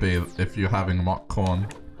have to be if you're having mock corn?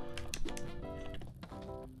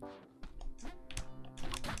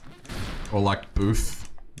 Or like boof.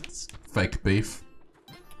 It's fake beef.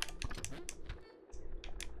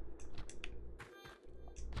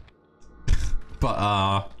 But,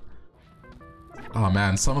 oh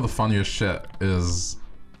man, some of the funniest shit is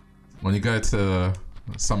when you go to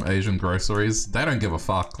some Asian groceries, they don't give a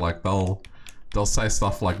fuck. Like, they'll say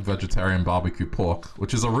stuff like vegetarian barbecue pork,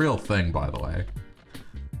 which is a real thing, by the way.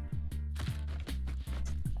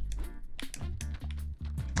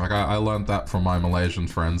 Like, I learned that from my Malaysian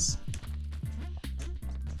friends.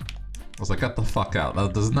 I was like, get the fuck out.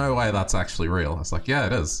 There's no way that's actually real. It's like, yeah,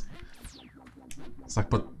 it is. It's like,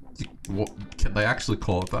 but what, can they actually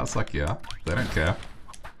call it that? It's like, yeah, they don't care.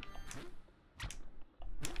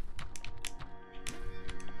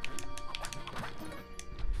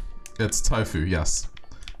 It's tofu, yes.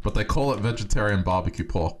 But they call it vegetarian barbecue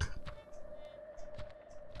pork.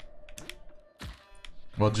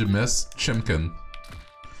 What'd you miss? Chimkin.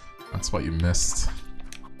 That's what you missed.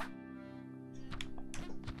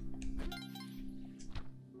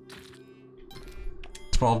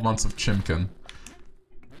 "12 months of chimkin."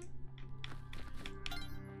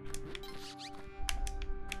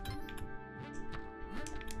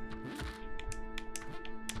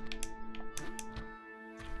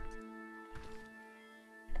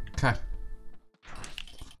 Okay.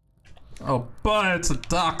 Oh, but it's a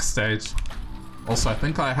dark stage. Also, I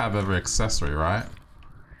think I have every accessory, right?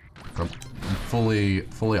 I'm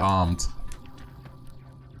fully armed.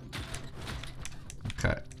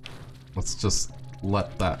 Okay. Let's just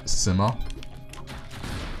let that simmer.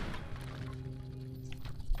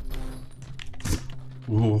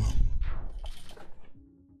 Ooh.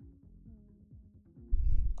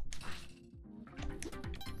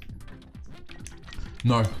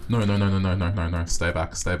 No. Stay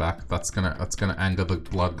back. That's gonna anger the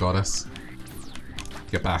blood goddess.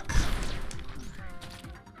 Get back.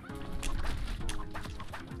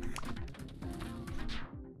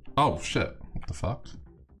 Oh shit. What the fuck?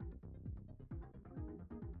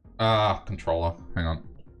 Ah, controller. Hang on.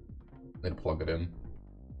 Need to plug it in.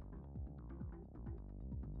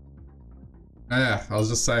 Yeah, I was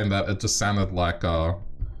just saying that it just sounded like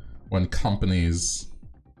when companies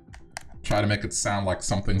try to make it sound like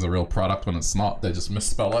something's a real product when it's not, they just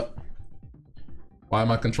misspell it. Why are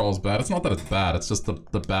my controls bad? It's not that it's bad, it's just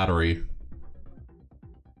the battery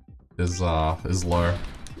is low.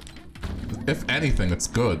 If anything, it's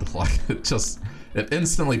good. Like, it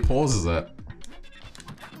instantly pauses it.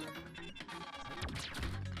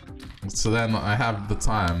 So then I have the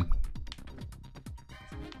time.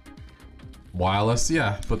 Wireless?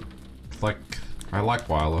 Yeah, but, like, I like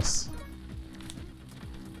wireless.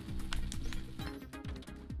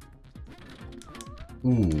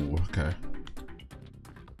 Ooh, okay.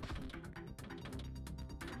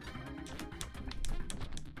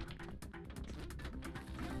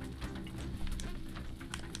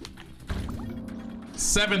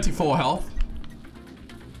 $74 health.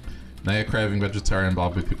 Now you're craving vegetarian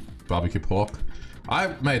barbecue pork. I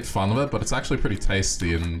made fun of it, but it's actually pretty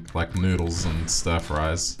tasty in like noodles and stir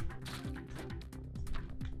fries.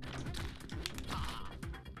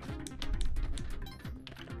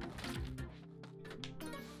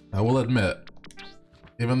 I will admit,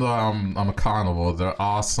 even though I'm a carnivore, there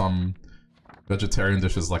are some vegetarian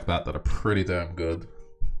dishes like that that are pretty damn good.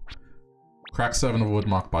 Crack 7 of wood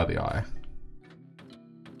marked by the eye.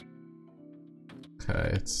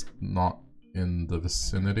 Okay, it's not in the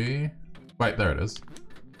vicinity. Wait, there it is.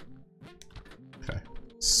 Okay,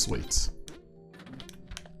 sweet.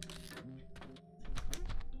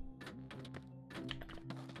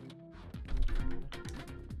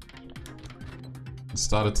 I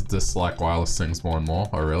started to dislike wireless things more and more.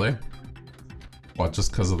 Oh, really? What,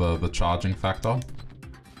 just because of the charging factor?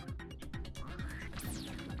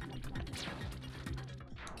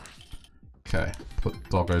 Okay, put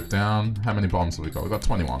doggo down. How many bombs have we got? We got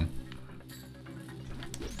 21.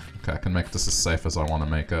 Okay, I can make this as safe as I want to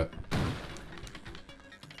make it.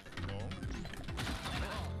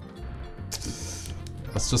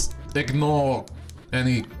 Let's just ignore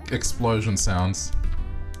any explosion sounds.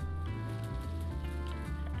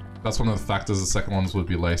 That's one of the factors. The second ones would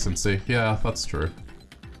be latency. Yeah, that's true.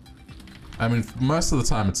 I mean, most of the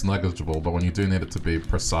time it's negligible, but when you do need it to be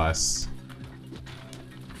precise,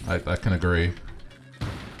 I can agree.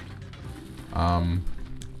 I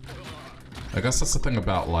guess that's the thing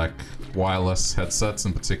about, like, wireless headsets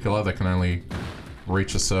in particular. They can only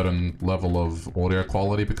reach a certain level of audio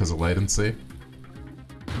quality because of latency.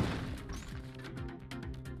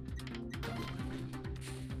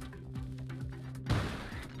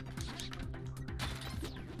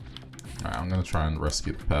 Alright, I'm gonna try and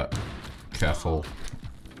rescue the pet. Careful.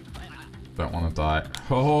 Don't want to die.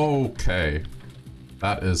 Okay.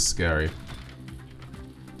 That is scary.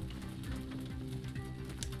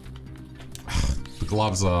 The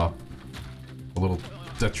gloves are a little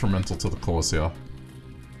detrimental to the cause here.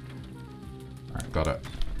 Alright, got it.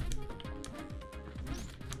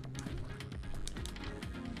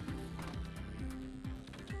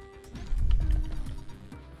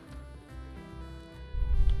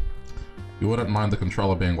 You wouldn't mind the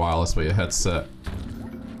controller being wireless, but your headset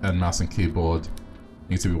and mouse and keyboard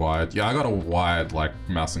need to be wired. Yeah, I got a wired, like,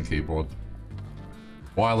 mouse and keyboard.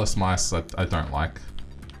 Wireless mice, I don't like.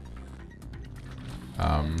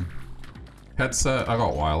 Headset, I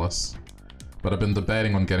got wireless. But I've been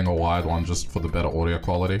debating on getting a wired one just for the better audio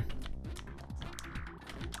quality.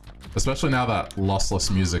 Especially now that lossless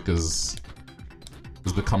music is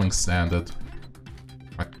becoming standard.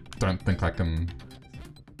 I don't think I can...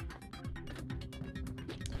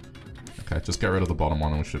 Okay, just get rid of the bottom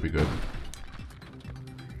one and we should be good.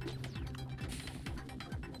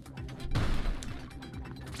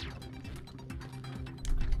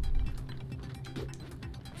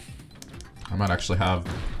 I might actually have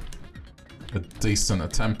a decent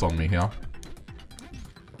attempt on me here.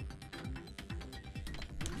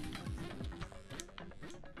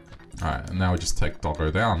 Alright, and now we just take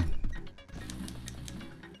Doggo down.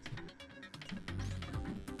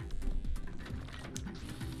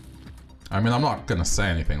 I mean, I'm not gonna say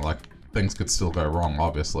anything, like, things could still go wrong,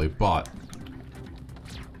 obviously, but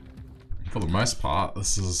for the most part,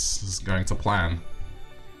 this is going to plan.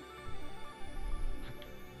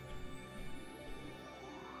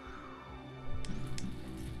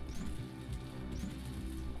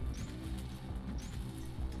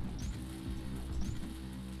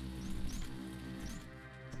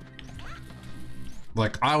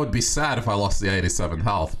 Like, I would be sad if I lost the 87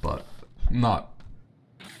 health, but not...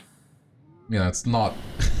 You know, it's not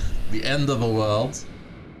the end of the world.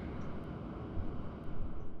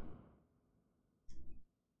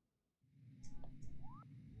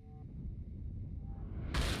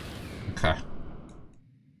 Okay.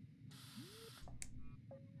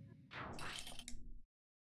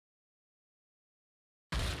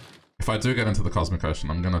 If I do get into the Cosmic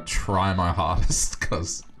Ocean, I'm gonna try my hardest,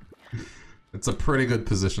 because it's a pretty good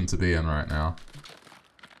position to be in right now.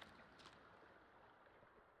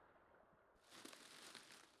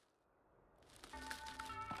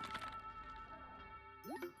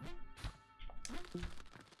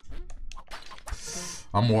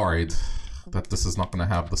 I'm worried that this is not going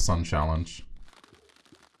to have the sun challenge.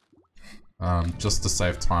 Just to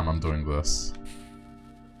save time, I'm doing this.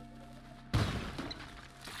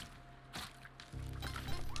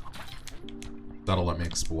 That'll let me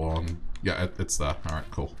explore. And yeah, it's there.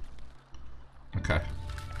 Alright, cool. Okay.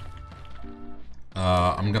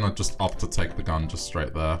 I'm gonna just opt to take the gun just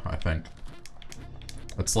straight there, I think.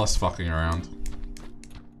 It's less fucking around.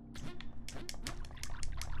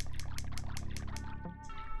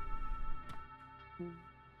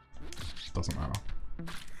 Doesn't matter.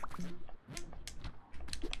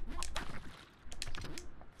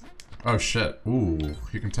 Oh shit. Ooh,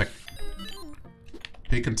 he can take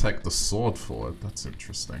the sword forward. That's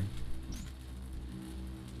interesting.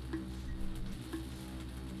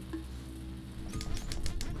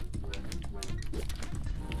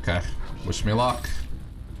 Okay, wish me luck.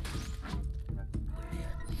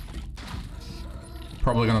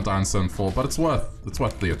 Probably gonna die in Sin 4, but it's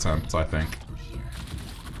worth the attempt, I think.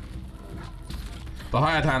 The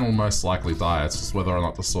hired hand will most likely die, it's just whether or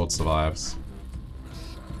not the sword survives.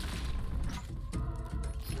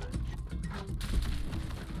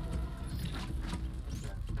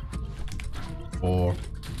 Four,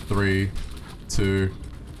 3, 2,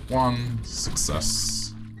 1,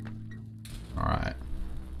 success. Alright.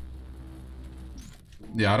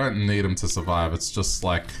 Yeah, I don't need him to survive, it's just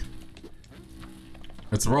like...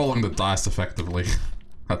 It's rolling the dice effectively.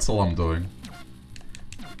 That's all I'm doing.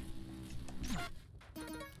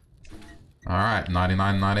 Alright,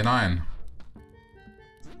 99.99.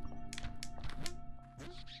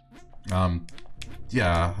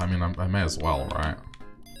 Yeah, I mean, I may as well, right?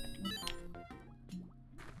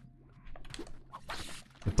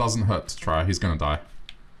 It doesn't hurt to try, he's gonna die.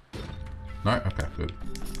 No? Okay, good.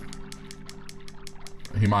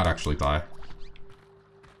 He might actually die.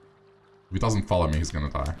 If he doesn't follow me, he's gonna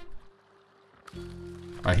die.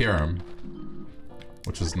 I hear him.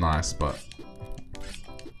 Which is nice, but...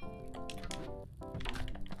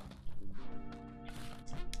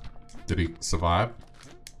 Did he survive?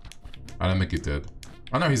 I don't think he did.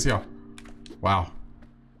 Oh no, he's here. Wow.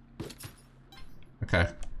 Okay.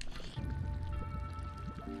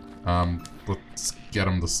 Let's get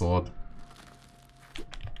him the sword.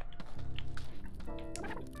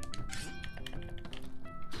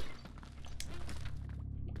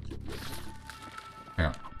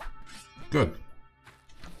 Yeah. Good.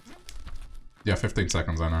 Yeah, 15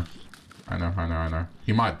 seconds, I know. I know.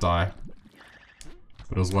 He might die.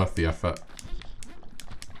 But it was worth the effort.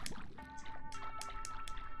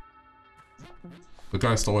 The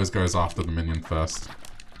ghost always goes after the minion first.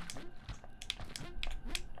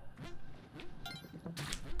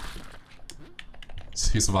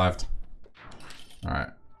 He survived. Alright.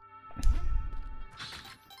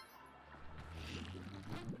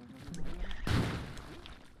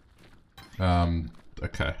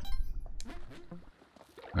 Okay.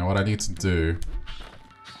 Now what I need to do...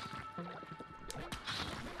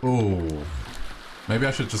 Ooh. Maybe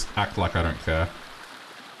I should just act like I don't care.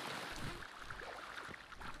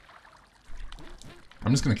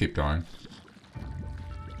 I'm just gonna keep going.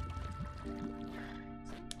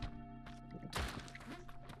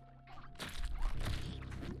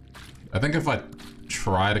 I think if I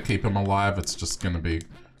try to keep him alive, it's just gonna be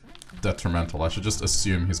detrimental. I should just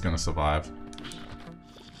assume he's gonna survive.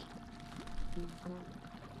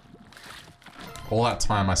 All that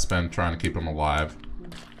time I spend trying to keep him alive.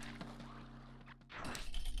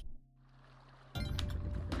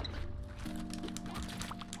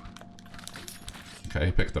 Okay,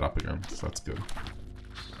 he picked it up again, so that's good.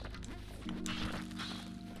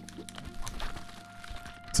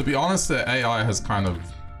 To be honest, the AI has kind of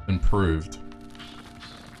improved.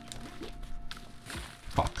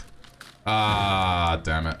 Fuck. Ah,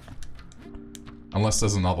 damn it. Unless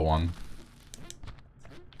there's another one.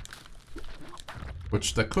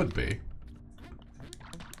 Which there could be.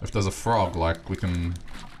 If there's a frog, like, we can...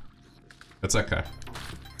 It's okay.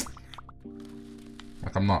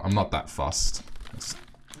 Like, I'm not that fussed.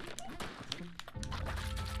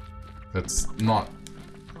 It's not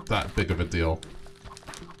that big of a deal.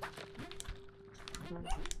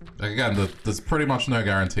 Like, again, there's pretty much no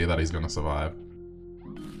guarantee that he's gonna survive.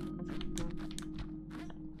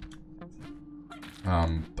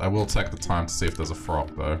 I will take the time to see if there's a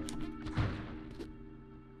frog, though.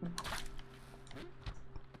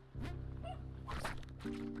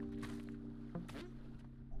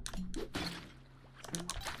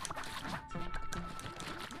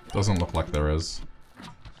 Doesn't look like there is.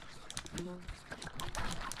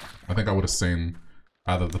 I think I would have seen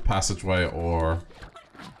either the passageway or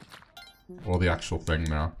the actual thing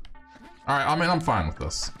now. Alright, I mean, I'm fine with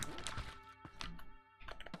this.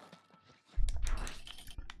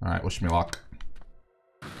 Alright, wish me luck.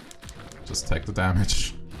 Just take the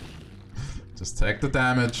damage. Just take the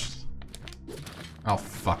damage. Oh,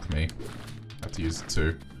 fuck me. I have to use it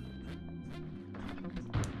too.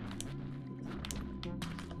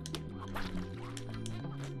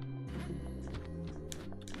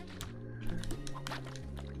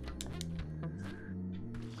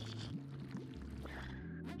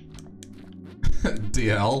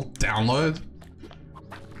 DL? Download?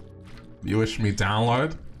 You wish me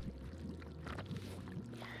download?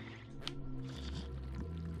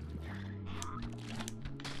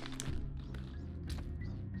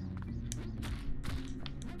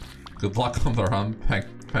 Good luck on the run.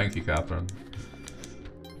 Thank you, Catherine.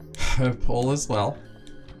 Hope all is well.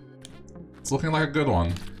 It's looking like a good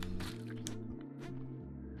one.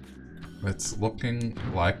 It's looking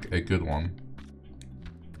like a good one.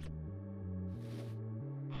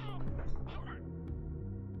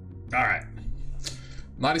 Alright.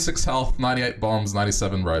 96 health, 98 bombs,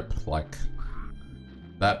 97 rope. Like,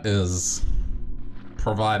 that is...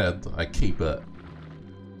 provided I keep it.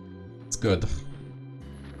 It's good.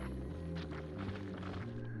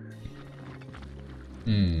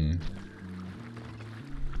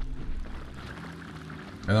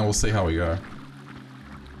 And then we'll see how we go.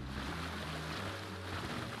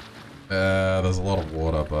 There's a lot of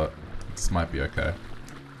water, but this might be okay.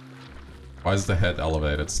 Why is the head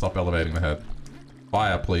elevated? Stop elevating the head.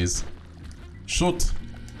 Fire, please. Shoot!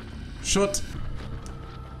 Shoot!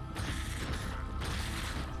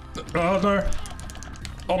 Oh no!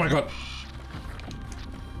 Oh my god!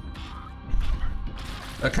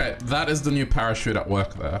 Okay, that is the new parachute at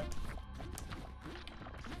work there.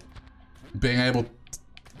 Being able...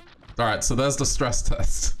 Alright, so there's the stress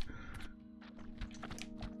test.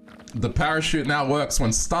 The parachute now works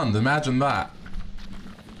when stunned, imagine that.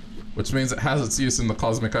 Which means it has its use in the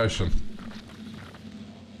cosmic ocean.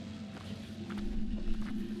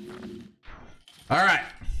 Alright.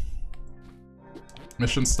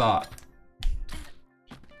 Mission start.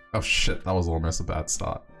 Oh shit, that was almost a bad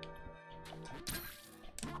start.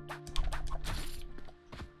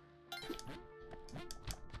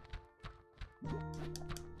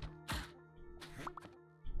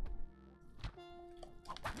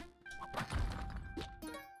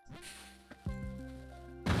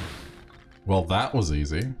 Well, that was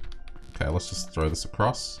easy. Okay, let's just throw this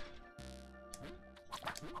across.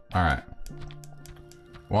 Alright.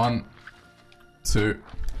 1, 2.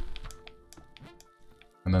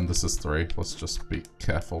 And then this is 3. Let's just be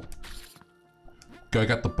careful. Go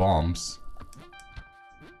get the bombs.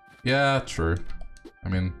 Yeah, true. I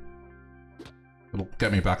mean, it'll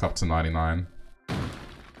get me back up to 99.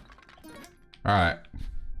 Alright.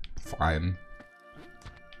 Fine.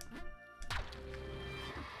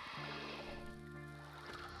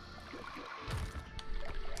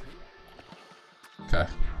 Okay.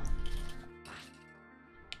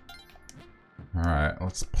 Alright,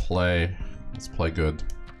 let's play. Let's play good.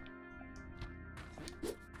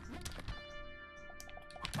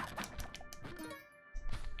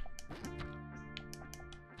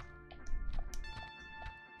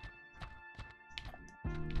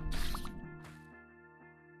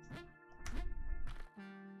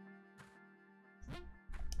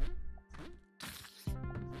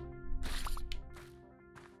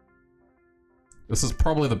 This is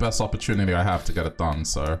probably the best opportunity I have to get it done,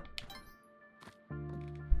 so...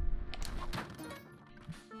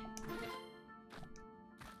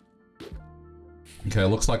 Okay,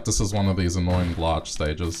 looks like this is one of these annoying large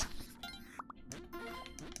stages.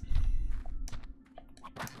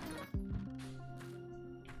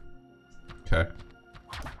 Okay.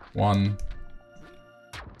 1,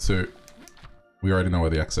 2. We already know where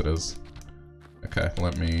the exit is. Okay,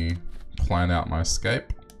 let me plan out my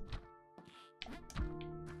escape.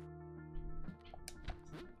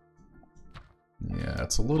 Yeah,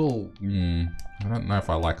 it's a little... I don't know if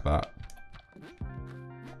I like that.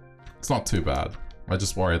 It's not too bad. I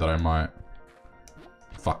just worry that I might...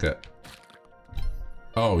 Fuck it.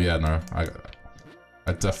 Oh, yeah, no.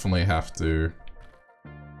 I definitely have to...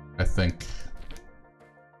 I think...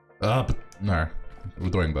 but no. We're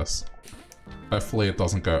doing this. Hopefully it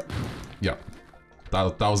doesn't go... Yeah.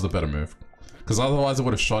 That was the better move. Because otherwise it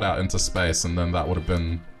would have shot out into space and then that would have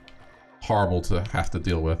been horrible to have to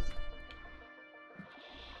deal with.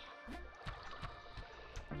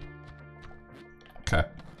 Okay.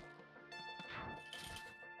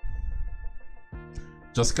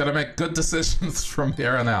 Just gotta make good decisions from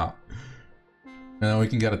here on out. And then we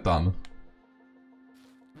can get it done.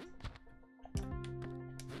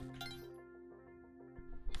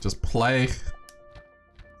 Just play.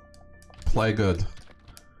 Play good.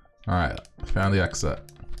 Alright, found the exit.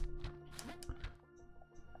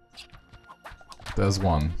 There's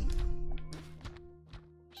one.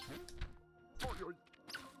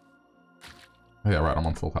 Oh yeah, right, I'm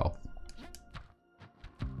on full health.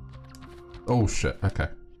 Oh shit, okay.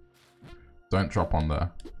 Don't drop on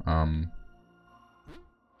there. How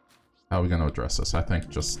are we gonna address this? I think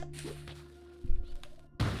just...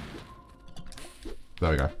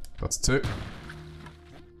 There we go. That's 2.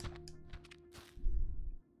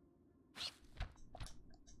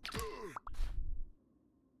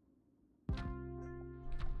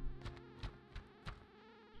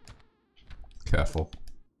 Careful.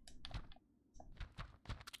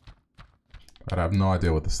 But I have no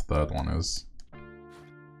idea what this third one is.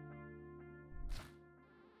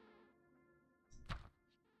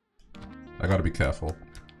 I gotta be careful.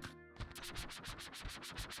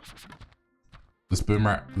 This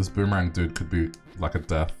boomerang dude could be like a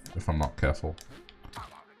death if I'm not careful.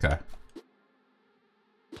 Okay.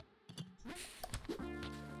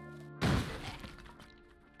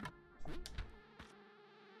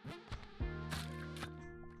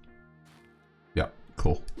 Yeah,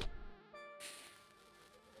 cool.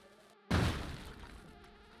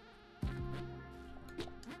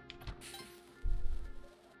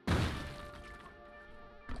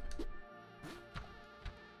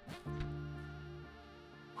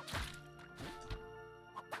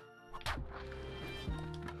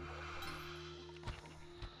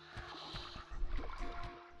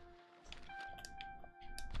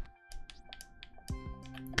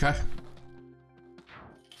 Okay.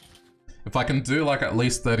 If I can do like at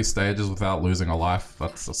least 30 stages without losing a life,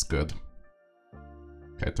 that's good.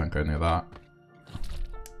 Okay, don't go near that.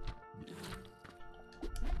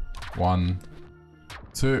 1,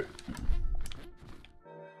 2.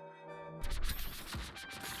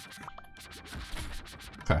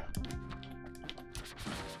 Okay.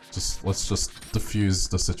 Let's just diffuse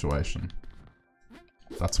the situation.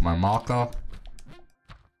 That's my marker.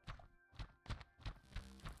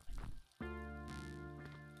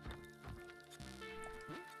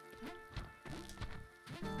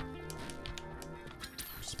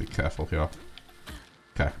 Just be careful here.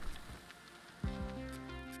 Okay.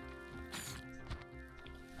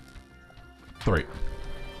 Three.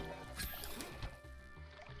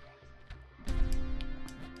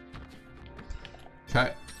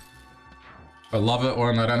 Okay. I love it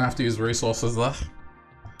when I don't have to use resources there.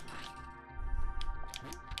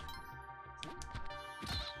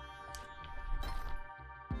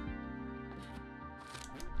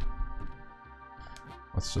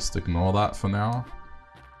 Let's just ignore that for now.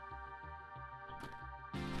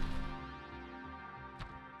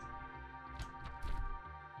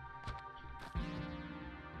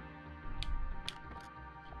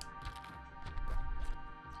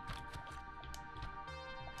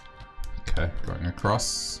 Okay, going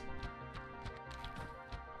across.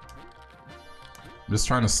 I'm just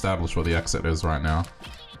trying to establish where the exit is right now.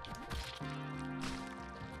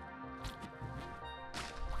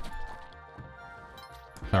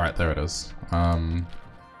 Alright, there it is. Got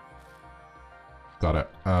it.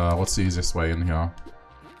 What's the easiest way in here?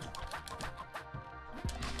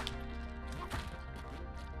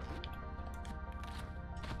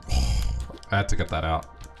 I had to get that out.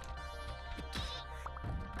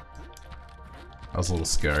 That was a little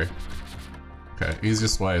scary. Okay,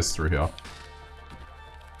 easiest way is through here.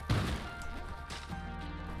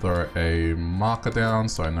 Throw a marker down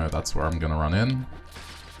so I know that's where I'm gonna run in.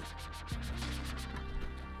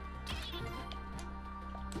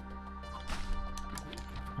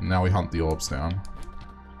 And now we hunt the orbs down.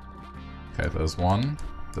 Okay, there's 1,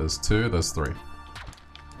 there's 2, there's 3.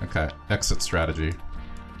 Okay, exit strategy.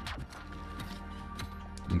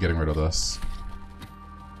 I'm getting rid of this.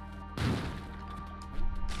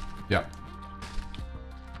 Yep.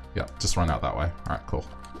 Yep, just run out that way. Alright, cool.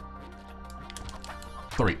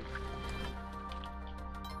 3.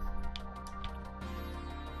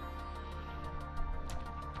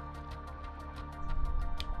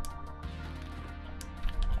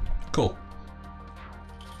 Cool.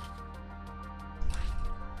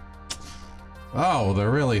 Oh,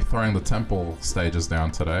 they're really throwing the temple stages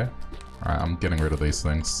down today. Alright, I'm getting rid of these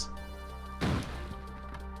things.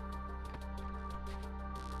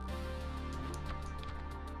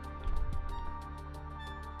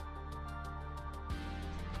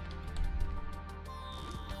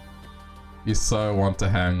 You so want to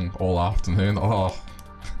hang all afternoon. Oh.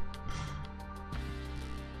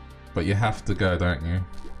 But you have to go, don't you?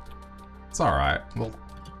 It's alright. Well,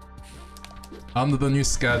 under the new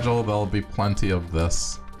schedule, there'll be plenty of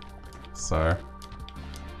this. So.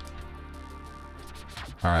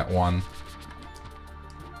 Alright, 1.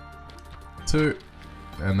 2.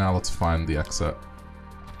 And now let's find the exit.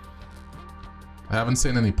 I haven't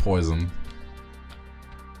seen any poison.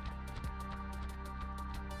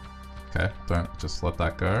 Okay, don't just let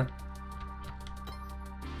that go.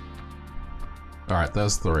 Alright,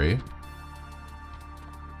 there's 3.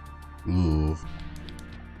 Ooh.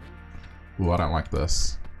 Ooh, I don't like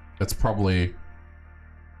this. It's probably...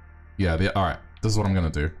 Yeah, alright, this is what I'm gonna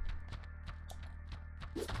do.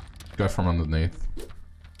 Go from underneath.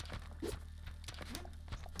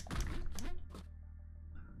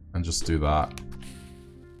 And just do that.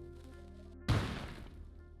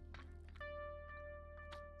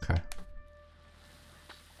 Okay.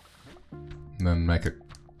 And then make it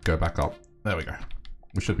go back up. There we go.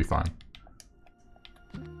 We should be fine.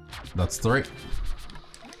 That's 3.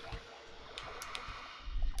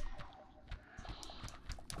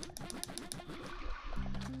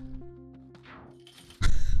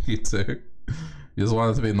 You too. You just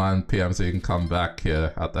want it to be 9 PM so you can come back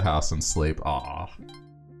here at the house and sleep. Ah.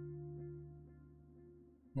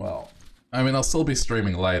 Well, I mean, I'll still be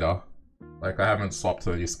streaming later. Like, I haven't swapped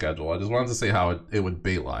to the new schedule. I just wanted to see how it would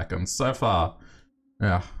be like. And so far,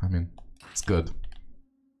 yeah, I mean, it's good.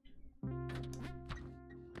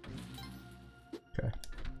 Okay.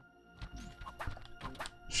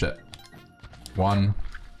 Shit. 1,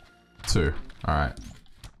 2. Alright.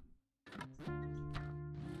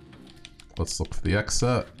 Let's look for the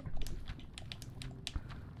exit.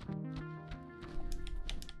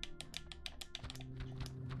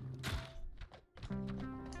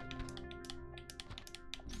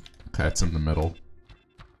 Okay, it's in the middle.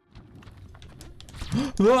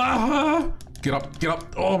 Ah! Get up, get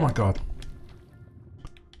up. Oh my god.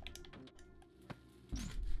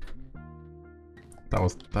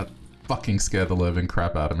 That fucking scared the living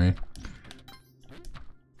crap out of me.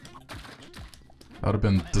 That would have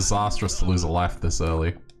been disastrous to lose a life this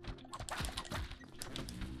early.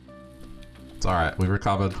 It's alright, we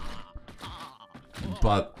recovered.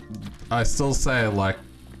 But I still say, like,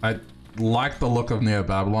 I like the look of Neo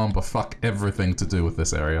Babylon, but fuck everything to do with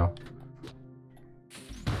this area.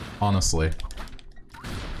 Honestly.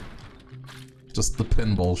 Just the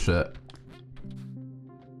pinball shit.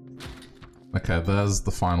 Okay, there's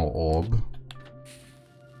the final orb.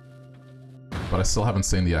 But I still haven't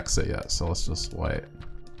seen the exit yet, so let's just wait.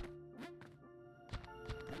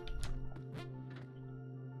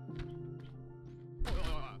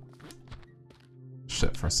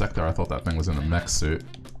 Shit, for a sec there I thought that thing was in a mech suit.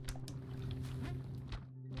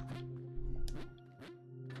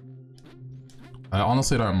 I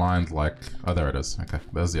honestly don't mind, like... Oh, there it is. Okay,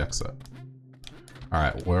 there's the exit.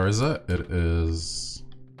 Alright, where is it? It is...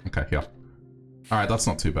 Okay, here. Alright, that's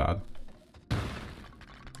not too bad.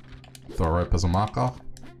 Throw a rope as a marker.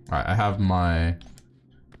 Alright, I have my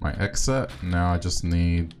exit. Now I just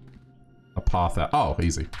need a path out. Oh,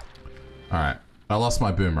 easy. Alright. I lost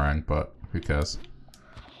my boomerang, but who cares?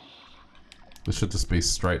 This should just be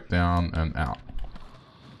straight down and out.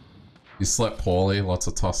 You slept poorly, lots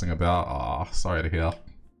of tossing about. Ah, oh, sorry to hear.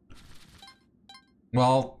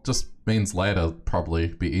 Well, just means later probably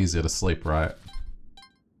be easier to sleep, right?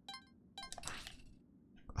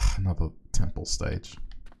 Another temple stage.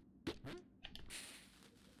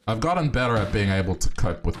 I've gotten better at being able to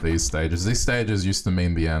cope with these stages. These stages used to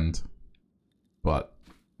mean the end, but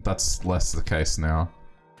that's less the case now.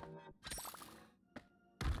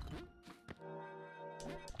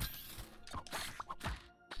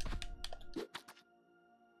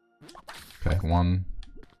 Okay, one.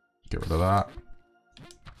 Get rid of that.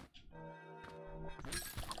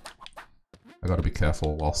 I gotta be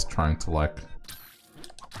careful whilst trying to, like,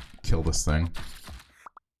 kill this thing.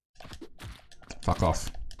 Fuck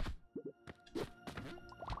off.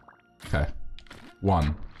 Okay.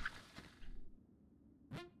 One.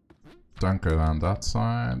 Don't go down that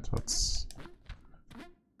side. That's...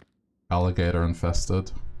 alligator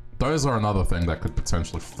infested. Those are another thing that could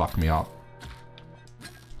potentially fuck me up.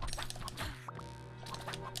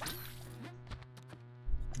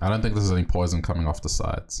 I don't think there's any poison coming off the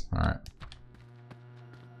sides. Alright.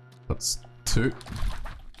 That's two.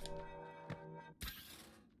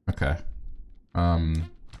 Okay.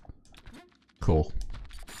 Cool.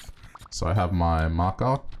 So I have my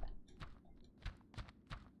marker.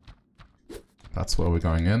 That's where we're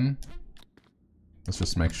going in. Let's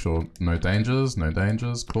just make sure no dangers, no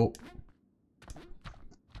dangers. Cool.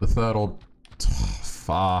 The third orb...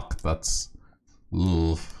 fuck, that's...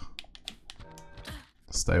 ugh.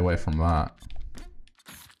 Stay away from that.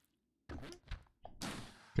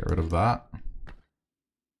 Get rid of that.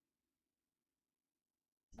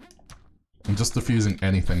 I'm just diffusing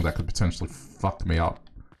anything that could potentially fuck me up.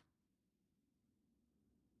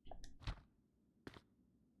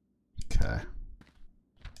 Okay.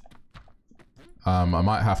 I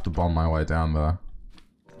might have to bomb my way down there.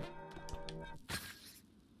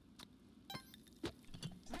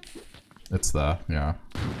 It's there, yeah.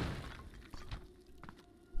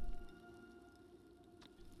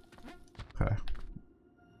 Okay.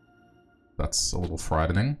 That's a little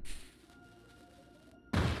frightening.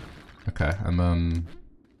 Okay, and then...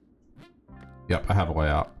 Yep, I have a way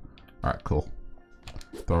out. Alright, cool.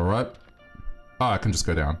 Throw a rope. Oh, I can just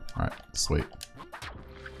go down. Alright, sweet.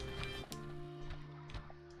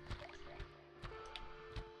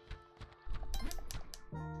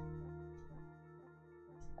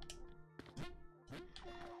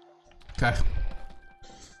 Okay.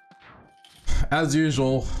 As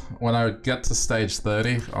usual, when I get to stage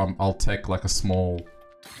 30, I'll take like a small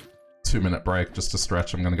 2-minute break just to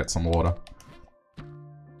stretch. I'm gonna get some water.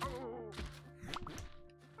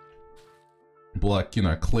 But like, you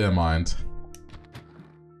know, clear mind.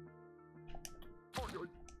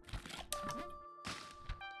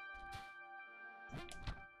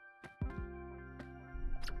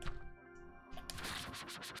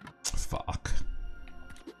 Fuck.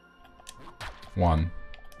 One.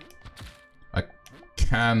 I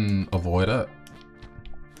can avoid it.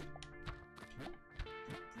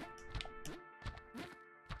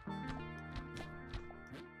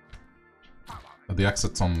 The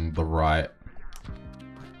exit's on the right.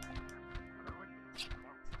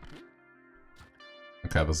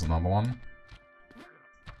 Okay, there's another one.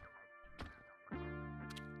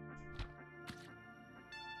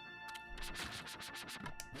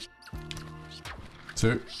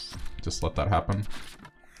 Two. Just let that happen.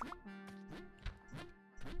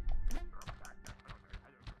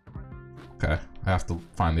 Okay, I have to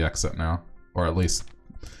find the exit now. Or at least...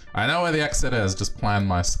 I know where the exit is, just plan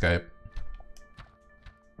my escape.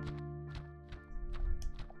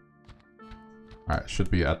 Alright,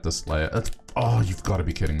 should be at this layer. Oh, you've got to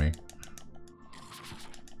be kidding me.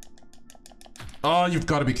 Oh, you've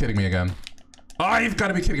got to be kidding me again. Oh, you've got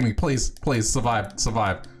to be kidding me. Please, please, survive,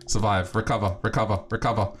 survive, survive. Recover, recover,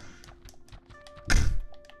 recover.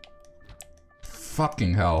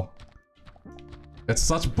 Fucking hell. It's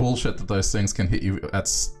such bullshit that those things can hit you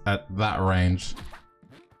at that range.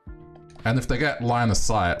 And if they get line of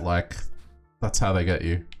sight, like, that's how they get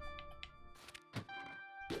you.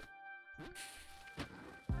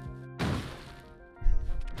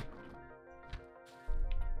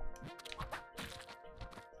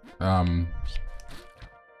 I'm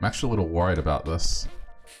actually a little worried about this.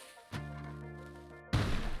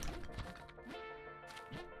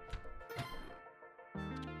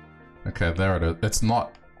 Okay, there it is. It's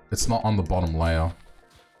not on the bottom layer.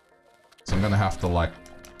 So I'm gonna have to like...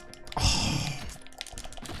 Oh.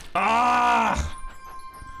 Ah!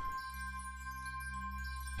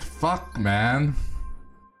 Fuck, man.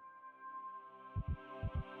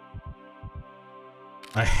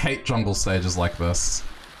 I hate jungle stages like this.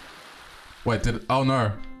 Wait, oh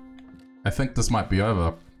no. I think this might be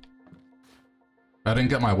over. I didn't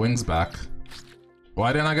get my wings back.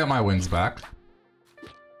 Why didn't I get my wings back?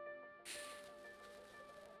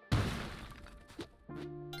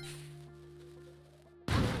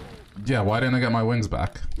 Yeah, why didn't I get my wings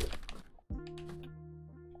back?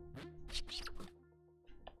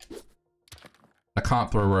 I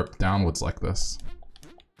can't throw rope downwards like this.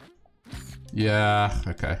 Yeah,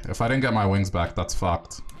 okay. If I didn't get my wings back, that's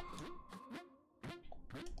fucked.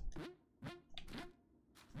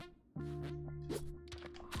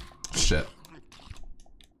 Shit.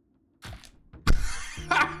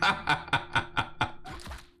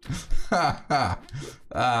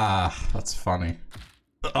 Ah, that's funny.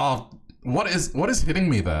 Oh, what is hitting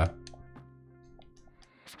me there?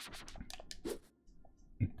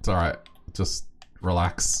 It's alright. Just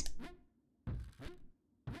relax.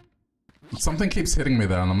 Something keeps hitting me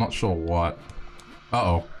there and I'm not sure what.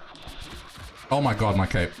 Uh-oh. Oh my god, my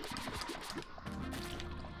cape.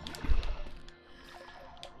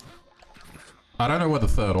 I don't know where the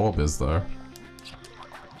third orb is though.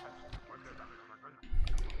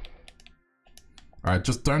 Alright,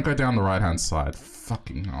 just don't go down the right-hand side.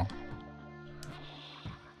 Fucking hell.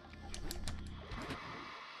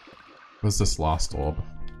 Where's this last orb?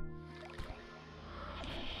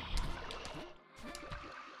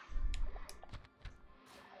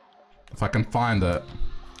 If I can find it.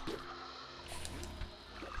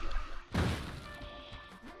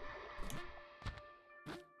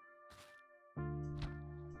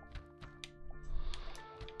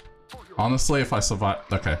 Honestly, if I survive...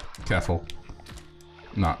 Okay, careful.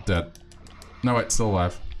 Nah, dead. No, wait, still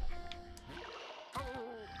alive.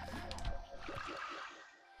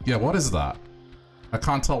 Yeah, what is that? I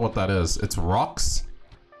can't tell what that is. It's rocks?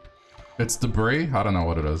 It's debris? I don't know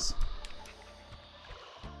what it is.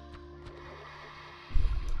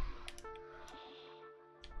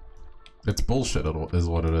 It's bullshit is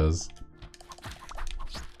what it is.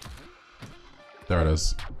 There it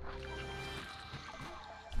is.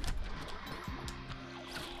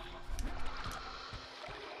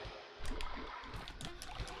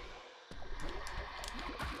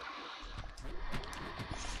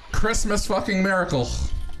 Christmas fucking miracle.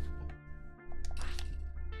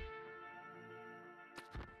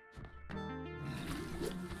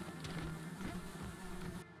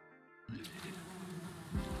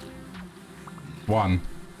 One.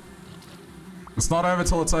 It's not over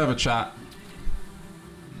till it's over, chat.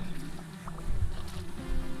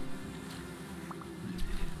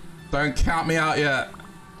 Don't count me out yet.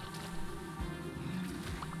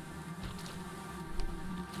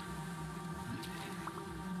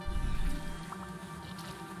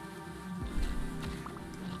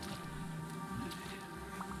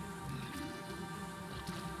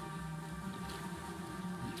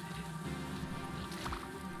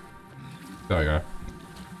 There we go.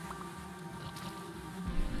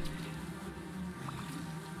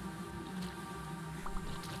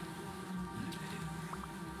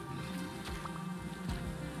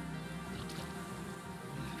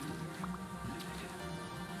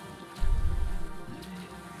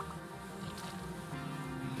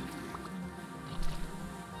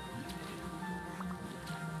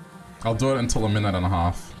 I'll do it until 1.5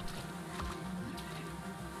 minutes.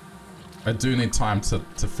 I do need time to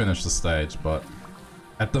finish the stage, but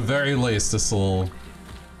at the very least, this'll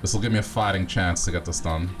give me a fighting chance to get this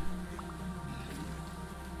done.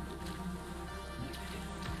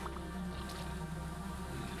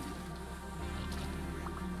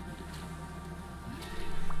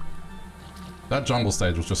 That jungle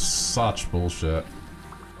stage was just such bullshit.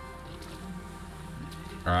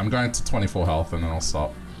 Alright, I'm going to 24 health and then I'll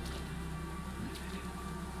stop.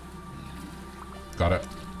 Got it.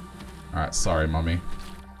 Alright, sorry, mummy.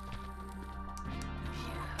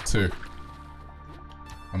 2.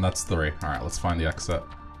 And that's 3. Alright, let's find the exit.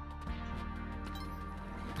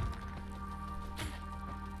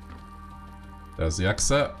 There's the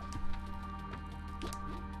exit.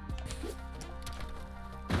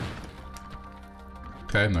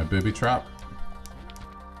 Okay, no booby trap.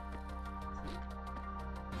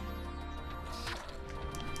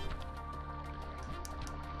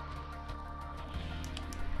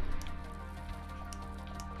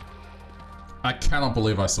 I cannot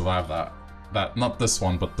believe I survived that. Not this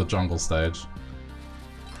one, but the jungle stage.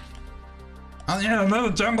 Oh yeah,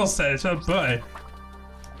 another jungle stage, oh boy.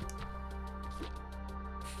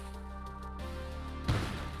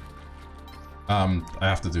 I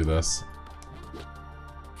have to do this.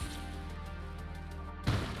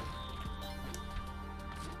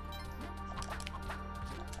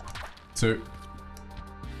 Two.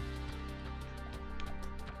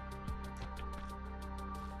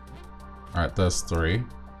 Alright, there's 3.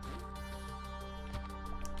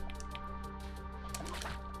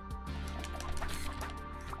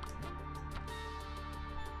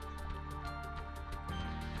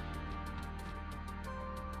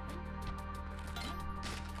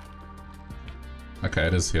 Okay,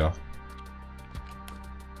 it is here.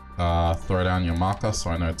 Throw down your marker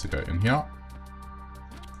so I know to go in here.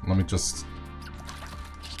 Let me just...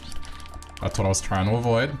 That's what I was trying to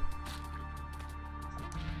avoid.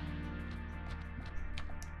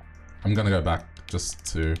 I'm gonna go back just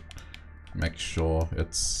to make sure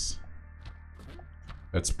it's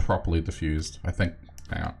properly diffused. I think...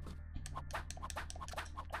 Hang on.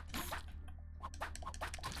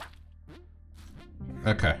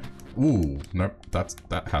 Okay. Ooh, nope,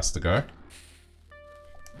 that has to go.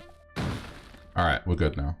 Alright, we're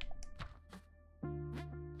good now.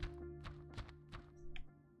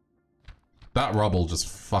 That rubble just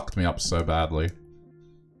fucked me up so badly.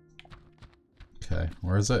 Okay,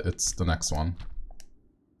 where is it? It's the next one.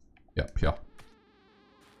 Yep, here.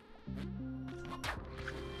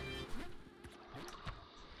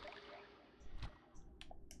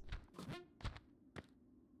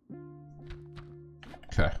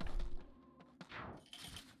 Okay.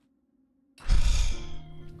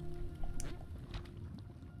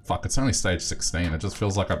 Fuck, it's only stage 16. It just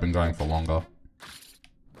feels like I've been going for longer.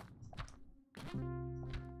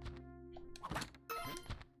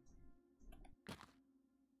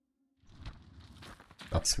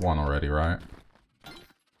 That's 1 already, right?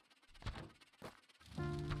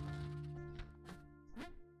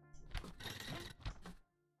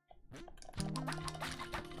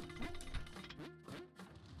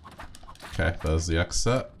 Okay, there's the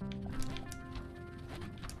exit.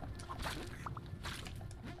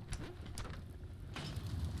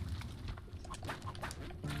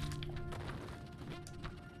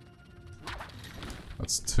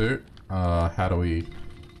 That's 2. How do we...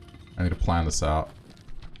 I need to plan this out.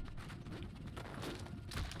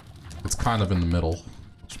 It's kind of in the middle,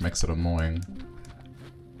 which makes it annoying.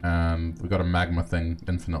 And we got a magma thing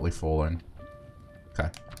infinitely falling. Okay.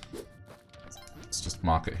 Let's just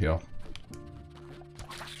mark it here.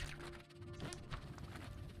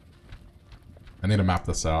 I need to map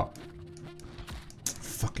this out.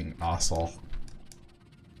 Fucking arsehole.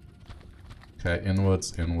 Okay,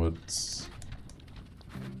 inwards, inwards.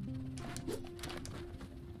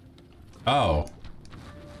 Oh.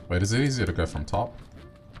 Wait, is it easier to go from top?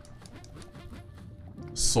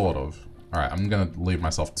 Sort of. Alright, I'm gonna leave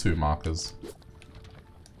myself 2 markers.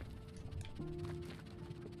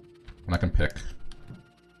 And I can pick.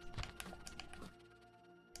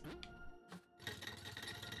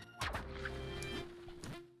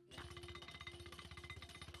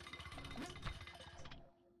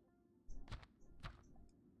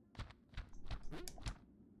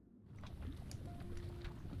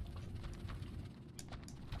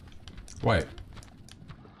 Wait.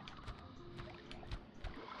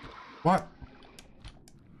 What?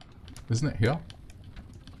 Isn't it here?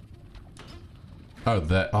 Oh,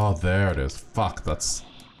 there it is. Fuck, that's...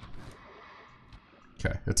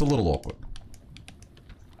 Okay, it's a little awkward.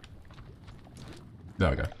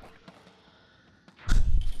 There we go.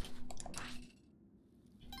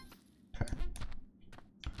 Okay.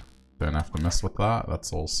 Don't have to mess with that.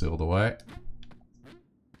 That's all sealed away.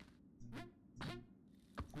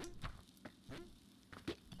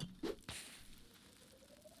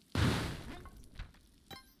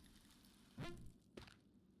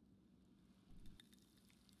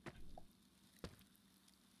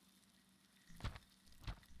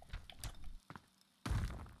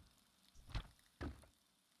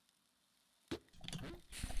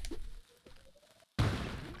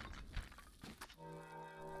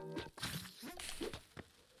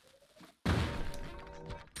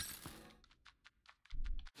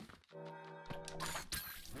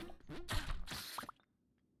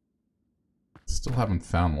 Still haven't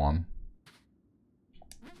found one.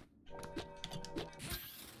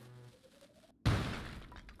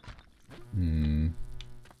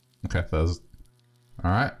 Okay, there's...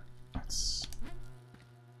 Alright. Let's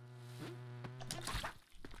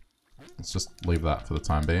just leave that for the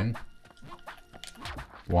time being.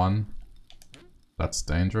 One. That's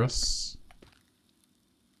dangerous.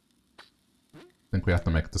 I think we have to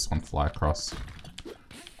make this one fly across.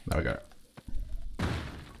 There we go.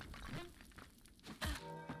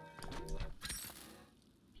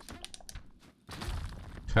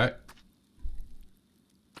 Okay.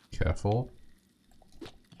 Careful.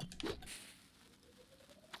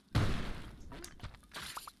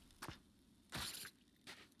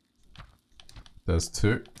 There's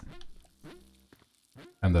 2.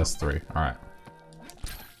 And there's 3. Alright.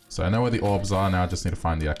 So I know where the orbs are, now I just need to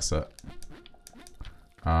find the exit.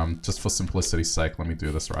 Just for simplicity's sake, let me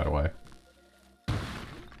do this right away.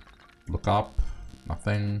 Look up.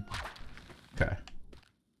 Nothing. Okay.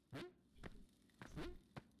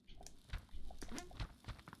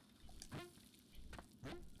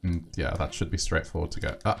 Yeah, that should be straightforward to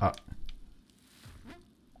get.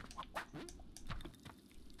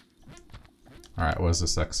 Alright, where's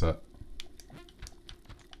this exit?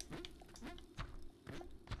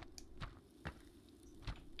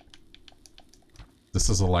 This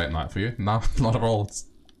is a late night for you? No, not at all. It's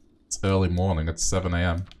early morning. It's 7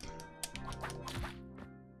 AM.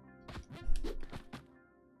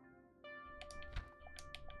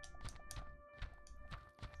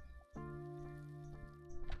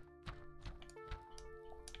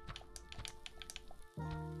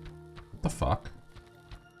 What the fuck?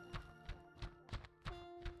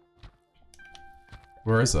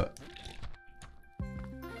 Where is it?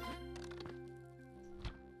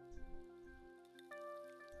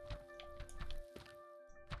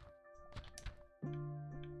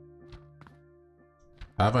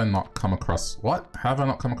 Have I not come across... What? Have I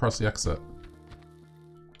not come across the exit?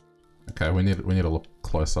 Okay, we need to look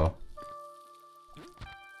closer.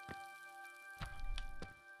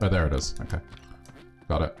 Oh, there it is. Okay.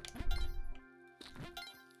 Got it.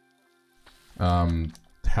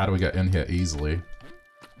 How do we get in here easily?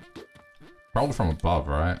 Probably from above,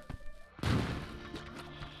 right?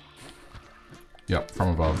 Yep, from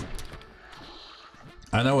above.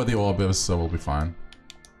 I know where the orb is, so we'll be fine.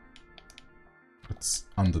 It's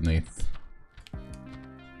underneath.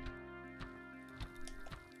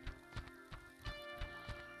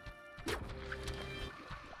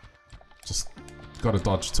 Just gotta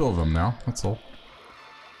dodge 2 of them now, that's all.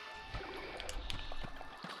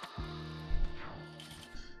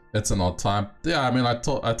 It's an odd time. Yeah, I mean, I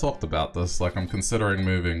talked about this. Like, I'm considering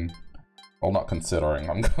moving... Well, not considering.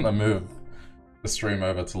 I'm gonna move the stream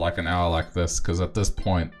over to, like, an hour like this, because at this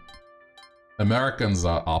point, Americans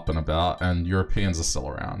are up and about, and Europeans are still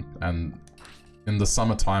around. And in the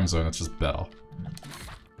summer time zone, it's just better.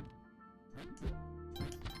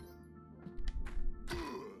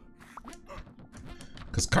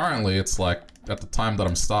 Because currently, it's like, at the time that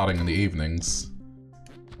I'm starting in the evenings,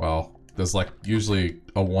 well... There's like usually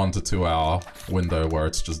a 1 to 2 hour window where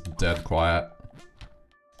it's just dead quiet.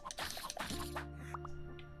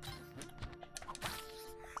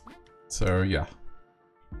 So yeah.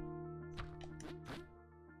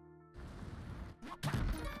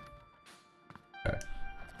 Okay.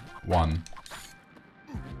 1.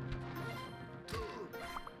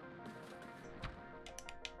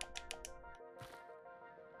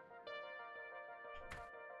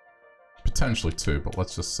 Potentially 2, but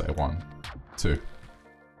let's just say 1. 2.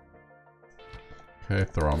 Okay,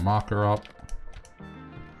 throw a marker up.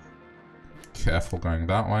 Careful going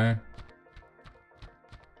that way.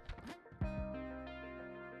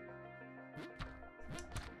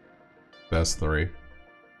 There's 3.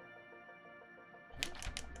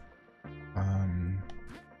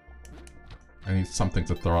 I need something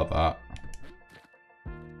to throw at that.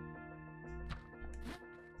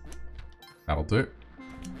 That'll do.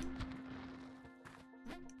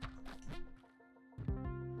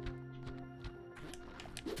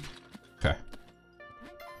 Okay.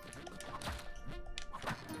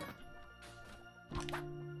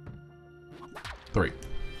 Three.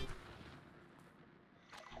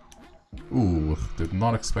 Ooh, did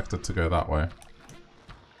not expect it to go that way.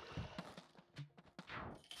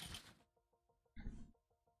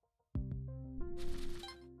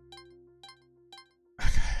 Okay.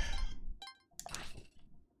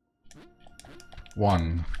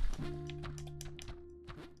 1.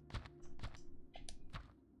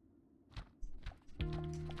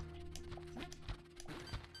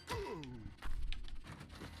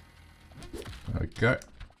 There we go.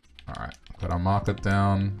 Alright, got our marker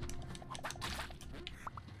down.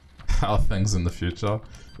 how are things in the future?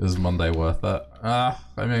 Is Monday worth it? I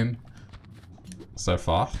mean, so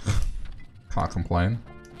far. Can't complain.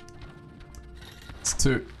 It's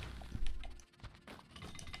too...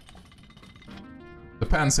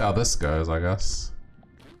 Depends how this goes, I guess.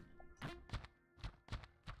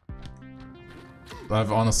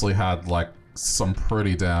 I've honestly had, like, some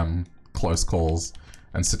pretty damn close calls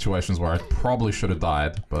and situations where I probably should have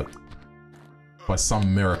died, but by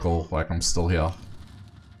some miracle, like, I'm still here.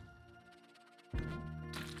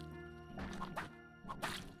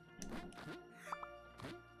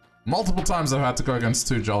 Multiple times I've had to go against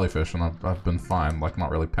 2 jellyfish and I've been fine, like, not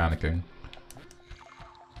really panicking.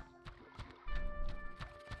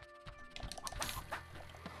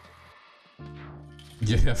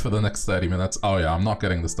 Yeah, for the next 30 minutes. Oh yeah, I'm not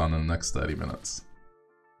getting this done in the next 30 minutes.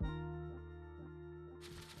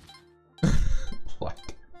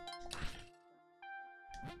 Like...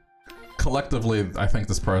 Collectively, I think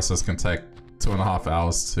this process can take 2.5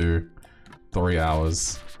 hours to 3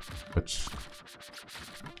 hours, which...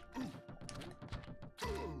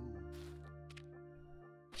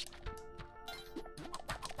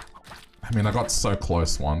 I mean, I got so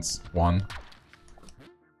close once. One.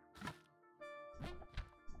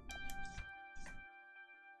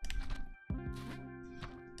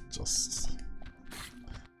 Just...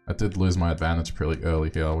 I did lose my advantage pretty early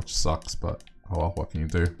here, which sucks, but oh well, what can you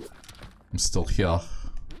do? I'm still here.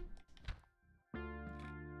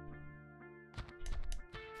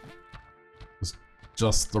 It's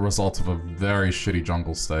just the result of a very shitty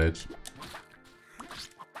jungle stage.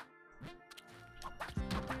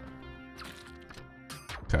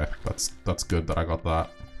 Okay, that's good that I got that.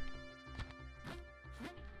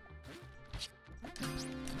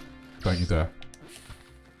 Don't you dare.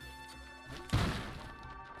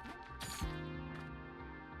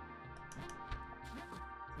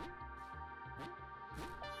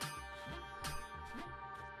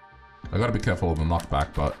 I gotta be careful of the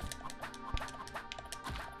knockback, but...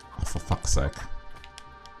 Oh, for fuck's sake.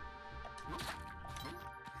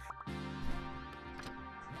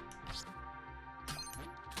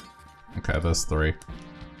 Okay, there's 3. It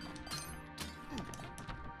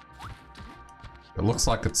looks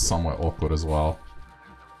like it's somewhat awkward as well.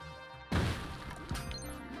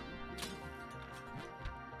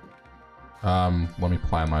 Let me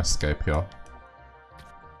plan my escape here.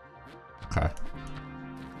 Okay.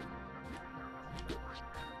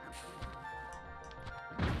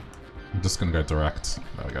 I'm just gonna go direct.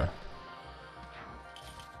 There we go.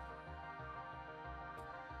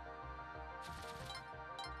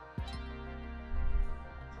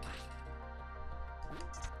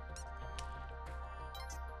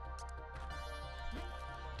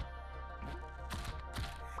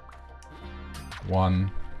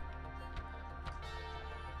 One.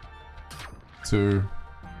 2.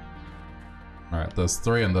 Alright, there's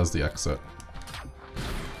 3 and there's the exit.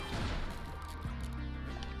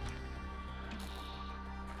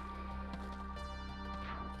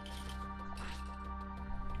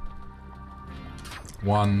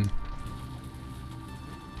 One.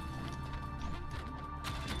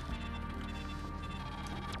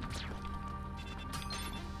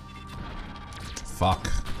 Fuck.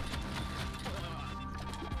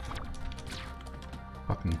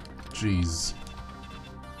 Fucking jeez.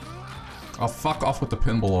 Oh, fuck off with the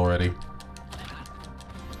pinball already.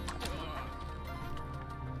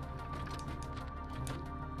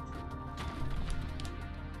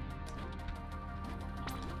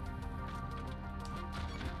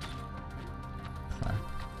 Okay.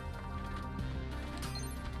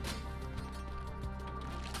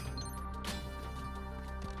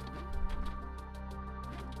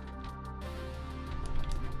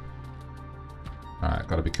 Alright,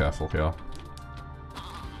 gotta be careful here.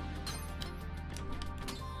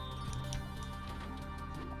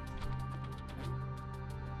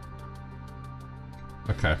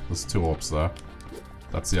 Okay, there's 2 orbs there.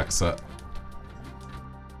 That's the exit.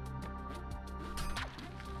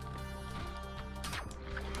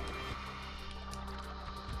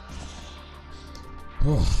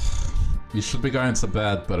 You should be going to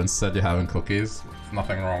bed, but instead you're having cookies.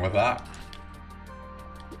 Nothing wrong with that.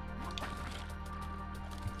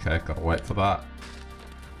 Okay, gotta wait for that.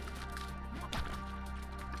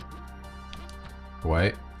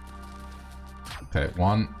 Wait. Okay,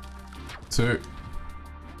 1, 2.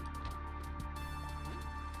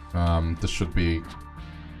 This should be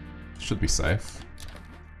safe.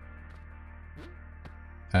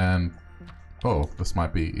 And oh, this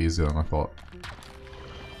might be easier than I thought.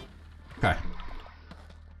 Okay.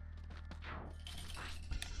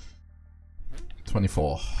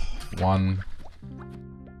 24. 1.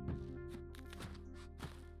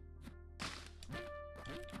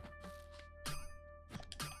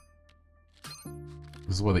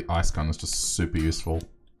 This is where the ice gun is just super useful.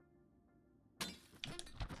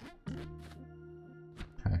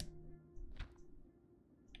 Okay.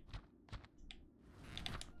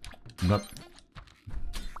 Nope.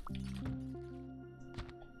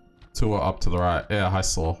 Two are up to the right. Yeah, I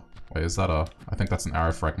saw. Wait, is that a... I think that's an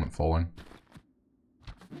arrow fragment falling.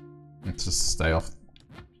 Let's just stay off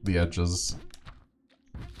the edges.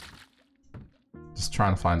 Just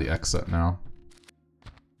trying to find the exit now.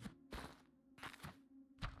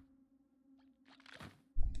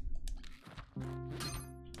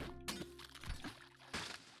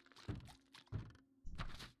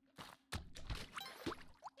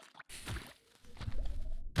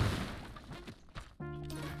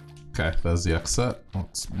 Okay, there's the exit.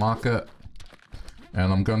 Let's mark it.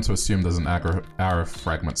 And I'm going to assume there's an arrow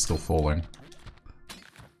fragment still falling.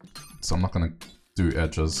 So I'm not going to do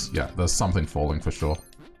edges. Yeah, there's something falling for sure.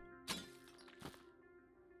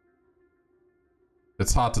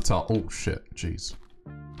 It's hard to tell. Oh shit, jeez.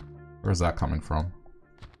 Where is that coming from?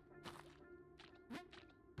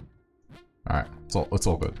 Alright, it's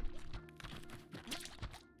all good.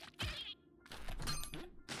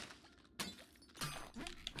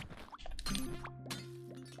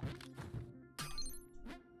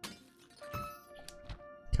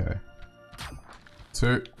 Okay.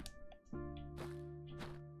 2.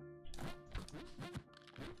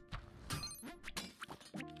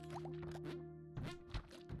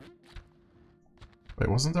 Wait,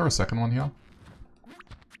 wasn't there a second one here?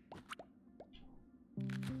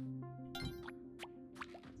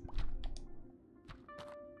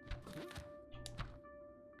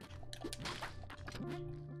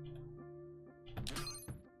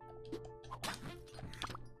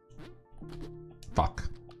 Fuck.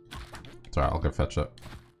 Sorry, I'll go fetch it.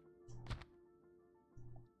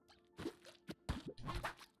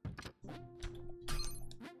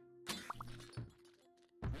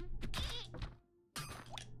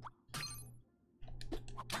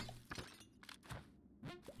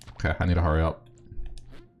 Okay, I need to hurry up.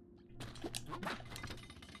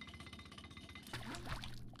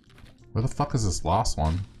 Where the fuck is this last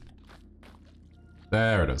one?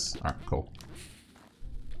 There it is. Alright, cool.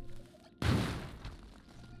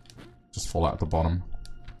 Just fall out at the bottom.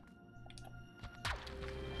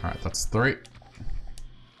 Alright, that's 3.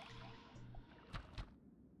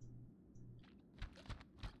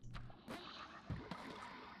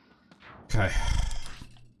 Okay.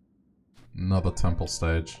 Another temple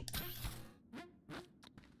stage.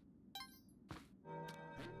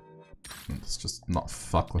 Let's just not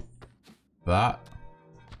fuck with that.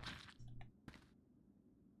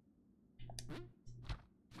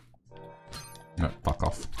 No, fuck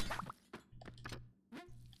off.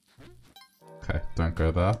 Okay, don't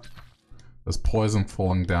go there. There's poison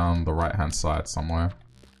falling down the right-hand side somewhere.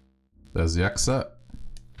 There's the exit.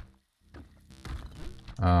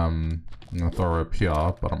 I'm gonna throw a rope here,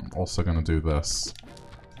 but I'm also gonna do this.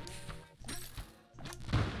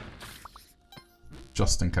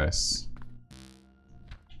 Just in case.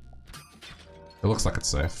 It looks like it's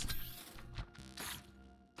safe.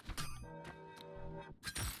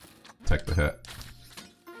 Take the hit.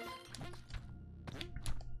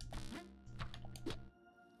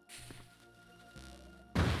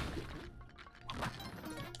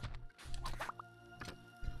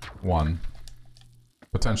 One.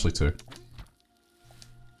 Potentially 2.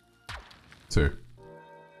 2.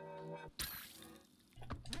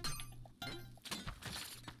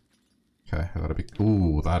 Okay, I gotta be...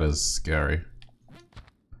 Ooh, that is scary.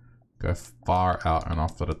 Go far out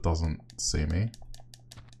enough that it doesn't see me.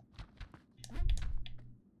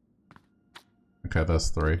 Okay, there's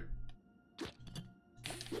 3.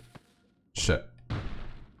 Shit.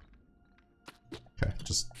 Okay,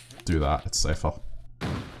 just do that, it's safer.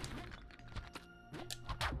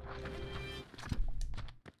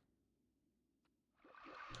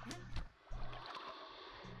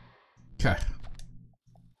 Okay.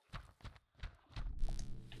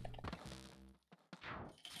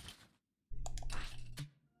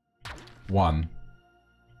 One.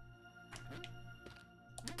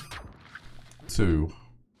 2.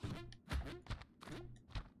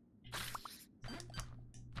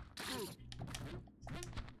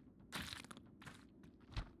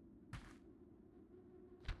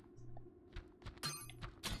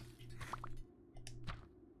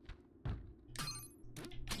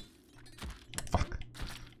 Fuck.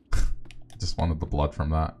 Just wanted the blood from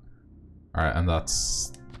that. Alright, and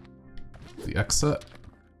that's the exit.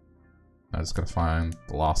 I just gotta find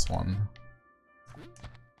the last one.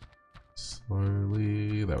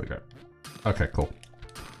 Slowly, there we go. Okay, cool.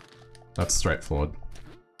 That's straightforward.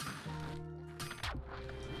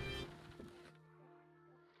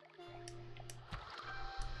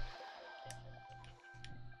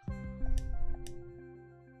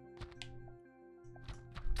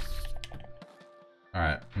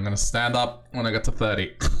 Alright, I'm gonna stand up when I get to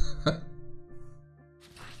 30.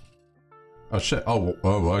 Oh shit, oh,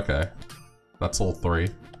 okay. That's all 3.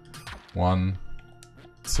 1,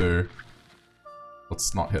 2.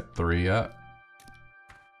 Let's not hit 3 yet.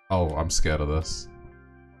 Oh, I'm scared of this.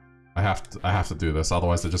 I have to do this,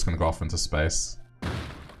 otherwise they're just gonna go off into space.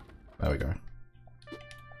 There we go.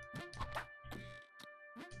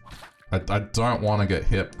 I don't want to get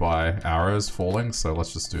hit by arrows falling, so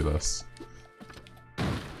let's just do this.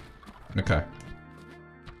 Okay.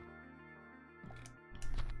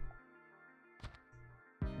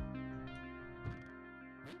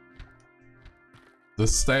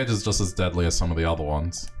 This stage is just as deadly as some of the other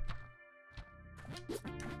ones.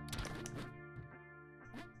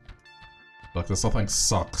 Like, there's nothing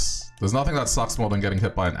sucks. There's nothing that sucks more than getting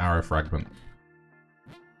hit by an arrow fragment.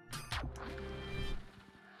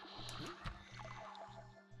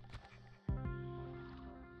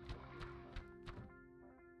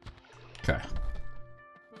 Okay.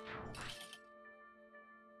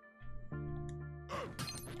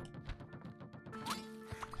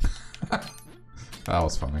 That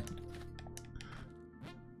was funny.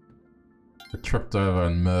 I tripped over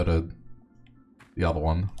and murdered the other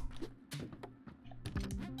one.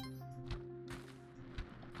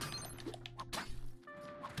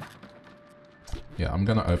 Yeah, I'm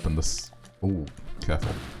gonna open this. Ooh,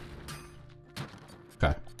 careful.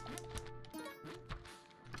 Okay.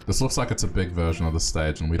 This looks like it's a big version of the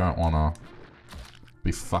stage, and we don't wanna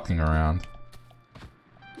be fucking around.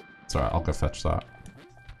 It's alright, I'll go fetch that.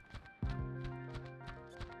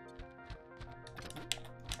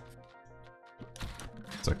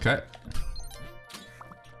 It's okay.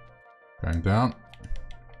 Going down.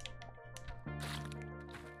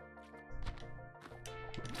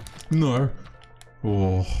 No.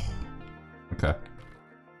 Oh. Okay.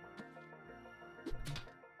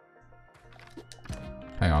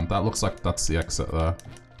 Hang on, that looks like that's the exit there.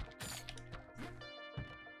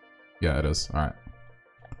 Yeah, it is. Alright.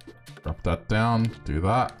 Drop that down, do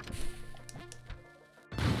that.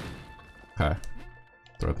 Okay.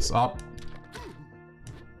 Throw this up.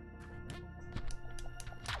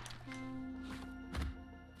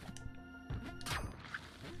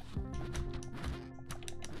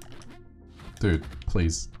 Dude,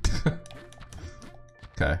 please.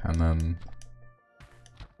 Okay, and then...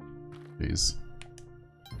 Jeez.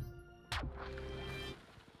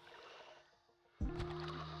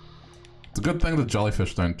 It's a good thing the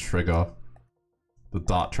jellyfish don't trigger the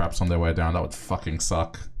dart traps on their way down. That would fucking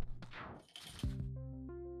suck.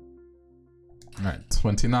 Alright,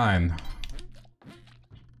 29.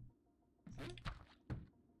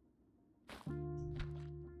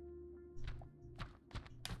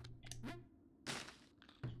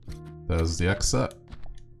 There's the exit.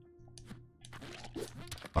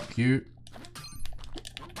 Fuck you.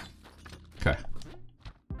 Okay.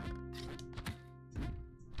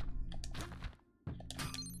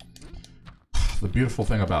 The beautiful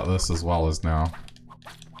thing about this as well is now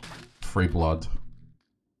free blood.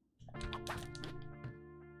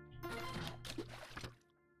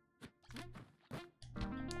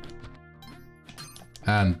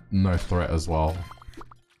 And no threat as well.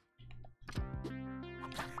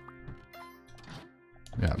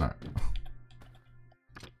 Yeah, no.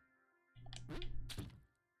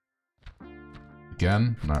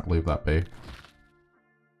 Again? No, leave that be.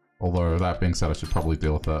 Although, that being said, I should probably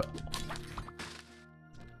deal with it.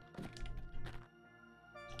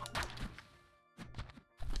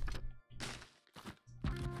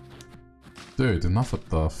 Dude, enough with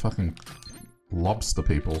the fucking lobster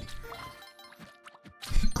people.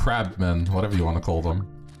 Crabmen, whatever you want to call them.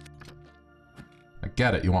 I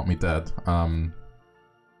get it, you want me dead.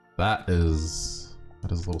 That is a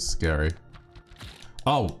little scary.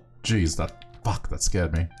 Oh, jeez, that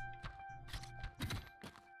scared me.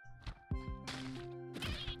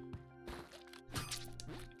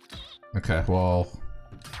 Okay, well...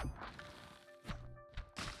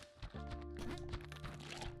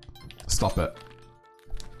 Stop it.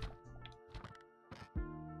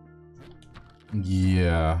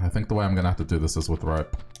 Yeah, I think the way I'm gonna have to do this is with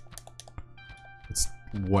rope. It's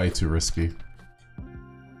way too risky.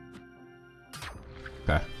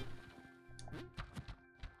 Okay.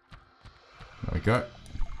 There we go.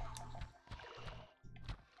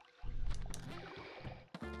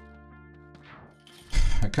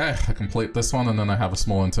 Okay, I complete this one and then I have a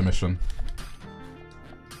small intermission.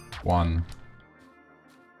 1,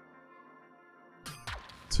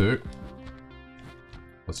 2.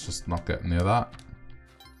 Let's just not get near that.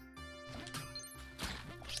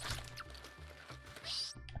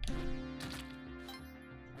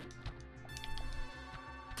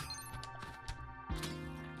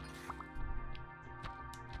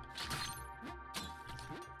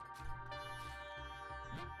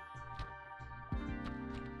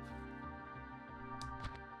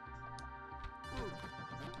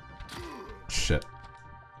 shit.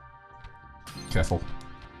 Careful.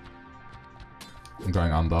 I'm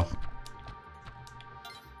going under.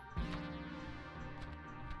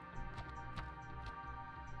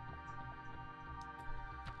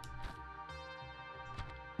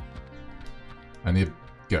 I need to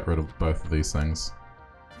get rid of both of these things.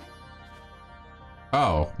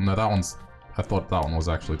 Oh, no, that one's... I thought that one was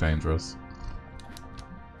actually dangerous.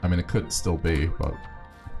 I mean, it could still be, but...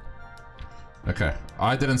 Okay,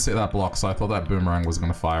 I didn't see that block, so I thought that boomerang was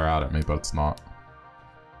going to fire out at me, but it's not.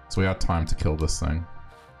 So we have time to kill this thing.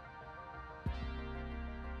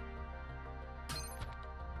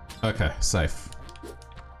 Okay, safe.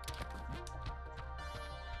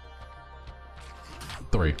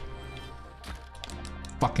 3.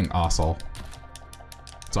 Fucking arsehole.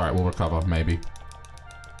 It's alright, we'll recover, maybe.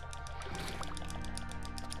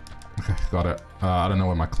 Okay, got it. I don't know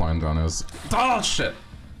where my clone gun is. Oh, shit!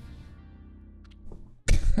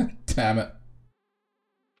 Damn it.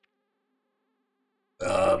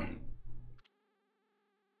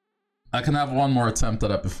 I can have one more attempt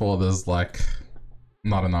at it before there's, like,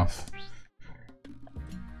 not enough.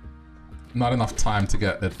 Not enough time to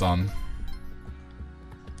get it done.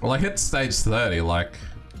 Well, I hit stage 30, like...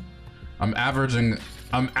 I'm averaging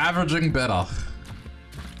better.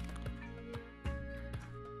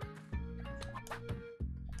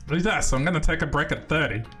 Yes, I'm gonna take a break at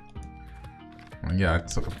 30. Yeah, I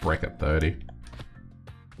took a break at 30.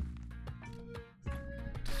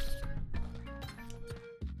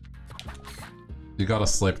 You gotta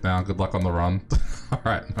sleep now, good luck on the run.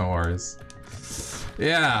 Alright, no worries.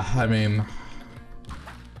 Yeah, I mean...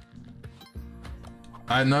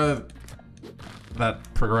 I know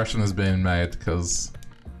that progression is being made, because...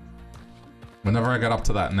 whenever I get up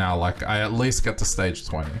to that now, like, I at least get to stage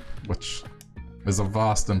 20, which is a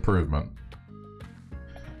vast improvement.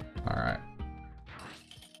 Alright.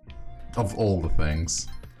 Of all the things.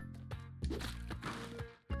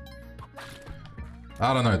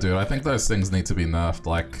 I don't know, dude. I think those things need to be nerfed.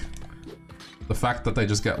 Like, the fact that they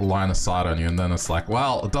just get line of sight on you and then it's like,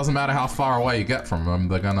 well, it doesn't matter how far away you get from them,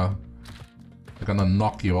 they're gonna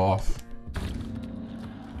knock you off.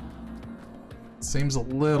 Seems a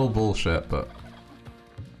little bullshit, but...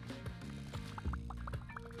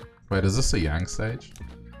 Wait, is this a Yang stage?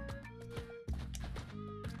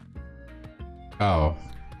 Oh.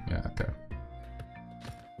 Yeah, okay.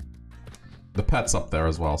 The pet's up there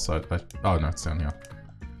as well, so oh no, it's down here.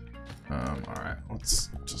 Alright, let's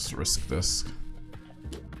just risk this.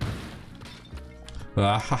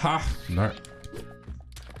 Haha, no.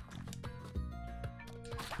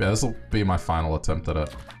 Yeah, this will be my final attempt at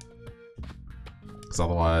it. Because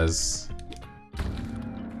otherwise,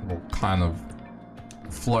 we'll kind of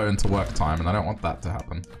flow into work time, and I don't want that to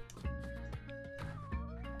happen.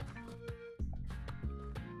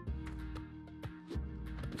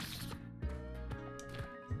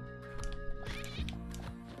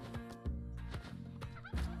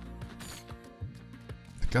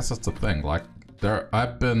 I guess that's the thing, like,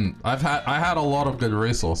 I had a lot of good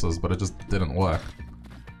resources, but it just didn't work.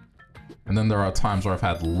 And then there are times where I've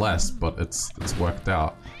had less, but it's worked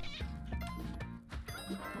out.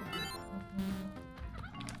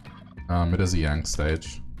 It is a Yang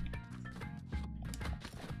stage.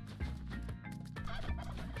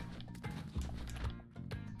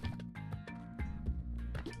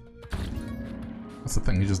 That's the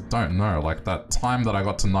thing, you just don't know. Like, that time that I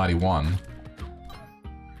got to 91...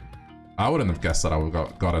 I wouldn't have guessed that I would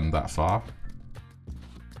have gotten that far.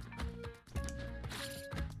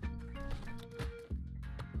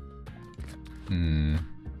 I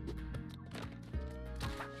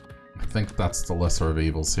think that's the lesser of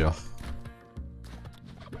evils here.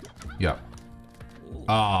 Yep.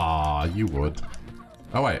 Ah, you would.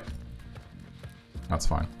 Oh wait. That's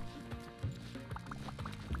fine.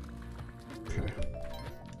 Okay.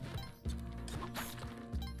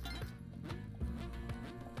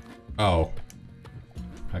 Oh.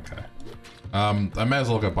 Okay. I may as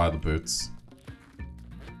well go buy the boots.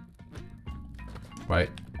 Wait.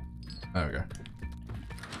 There we go.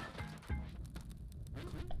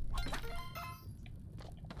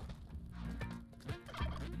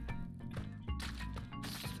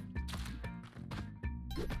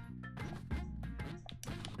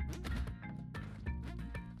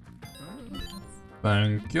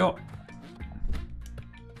 Thank you.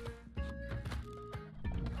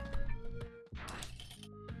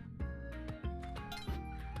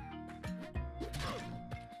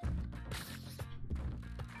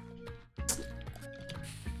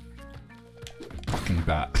 Fucking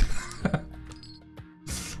bat.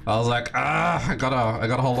 I was like, I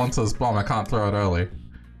gotta hold on to this bomb. I can't throw it early.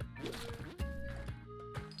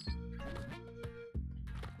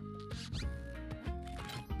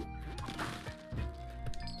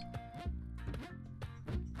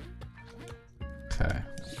 Okay.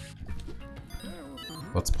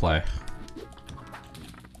 Let's play.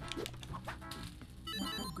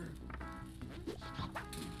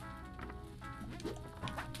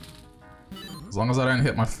 As long as I don't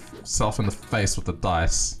hit myself in the face with the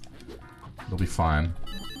dice, it'll be fine.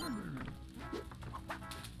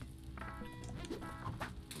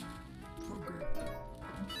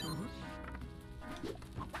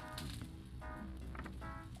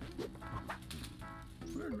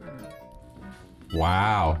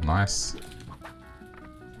 Wow, nice.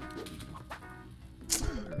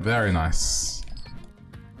 Very nice.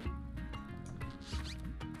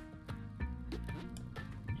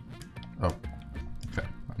 Oh, okay.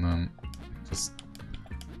 And then just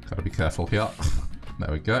gotta be careful here.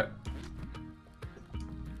 There we go.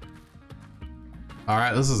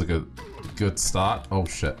 Alright, this is a good start. Oh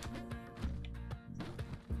shit.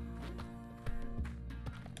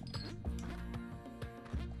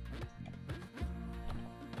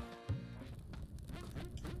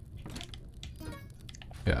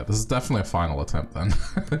 Yeah, this is definitely a final attempt then.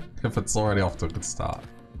 If it's already off to a good start.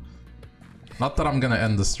 Not that I'm gonna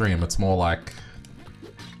end the stream, it's more like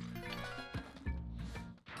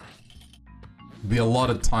the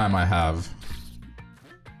allotted time I have.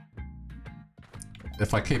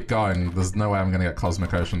 If I keep going, there's no way I'm gonna get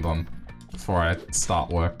Cosmic Ocean done before I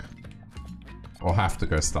start work. Or have to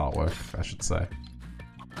go start work, I should say.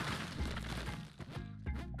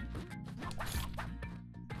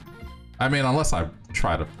 I mean, unless I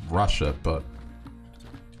try to rush it, but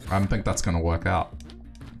I don't think that's gonna work out.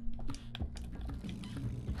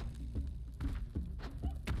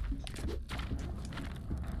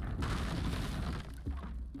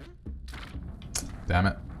 Damn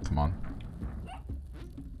it. Come on.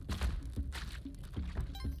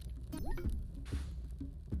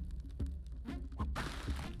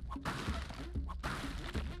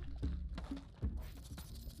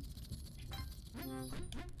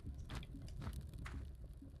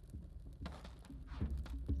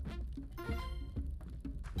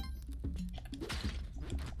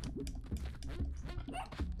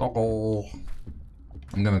 Doggle.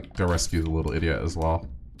 I'm gonna go rescue the little idiot as well.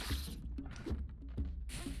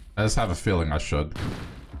 I just have a feeling I should.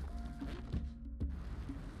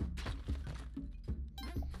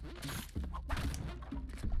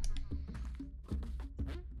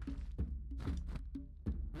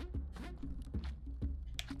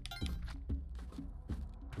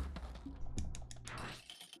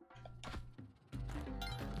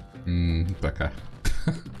 Okay.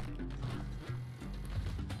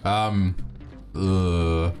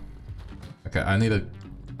 Okay, I need to...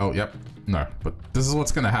 Oh, yep. No, but this is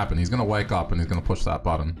what's gonna happen. He's gonna wake up and he's gonna push that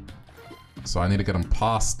button. So I need to get him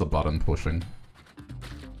past the button pushing.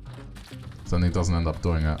 So then he doesn't end up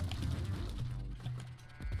doing it.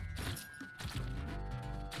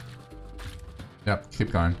 Yep,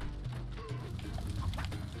 keep going.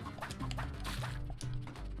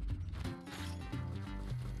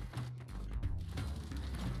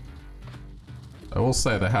 I will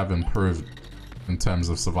say they have improved in terms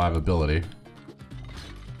of survivability.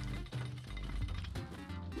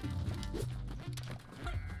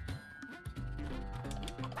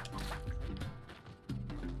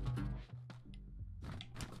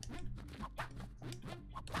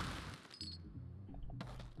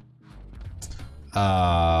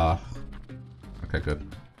 Okay, good.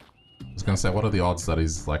 I was gonna say, what are the odds that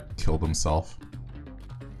he's, like, killed himself?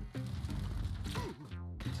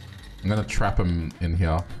 I'm gonna trap him in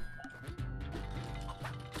here.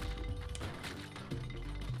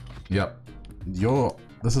 Yep.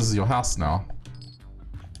 This is your house now.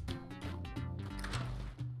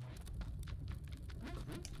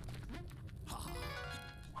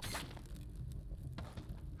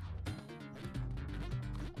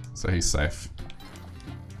 So he's safe.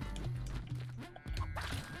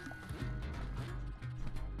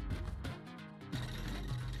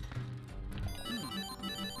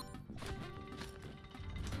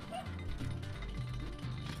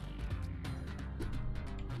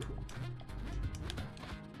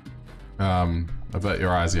 Avert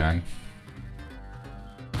your eyes, Yang.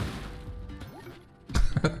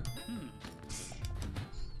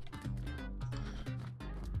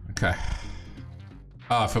 Okay.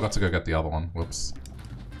 Oh, I forgot to go get the other one. Whoops.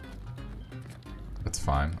 It's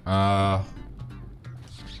fine.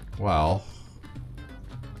 Well...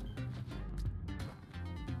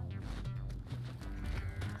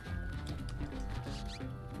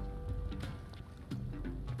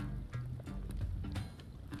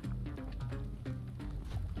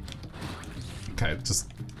 Okay,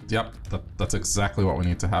 just... Yep, that's exactly what we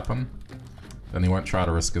need to happen. Then he won't try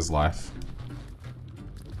to risk his life.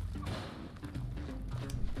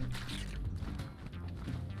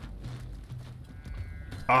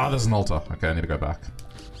 Ah, there's an altar. Okay, I need to go back.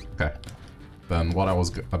 Okay. Then what I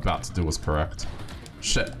was about to do was correct.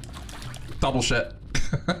 Shit. Double shit.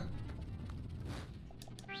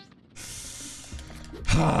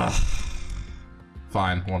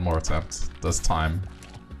 Fine, one more attempt. There's time.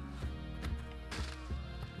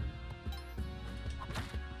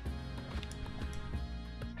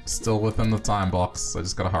 Still within the time box. I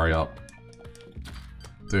just gotta hurry up.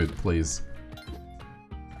 Dude, please.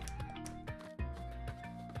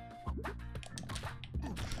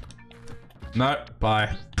 No,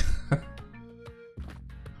 bye.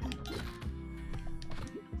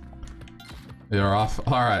 You're off?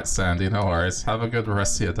 Alright, Sandy, no worries. Have a good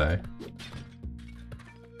rest of your day.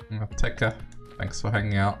 Take care. Thanks for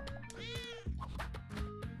hanging out.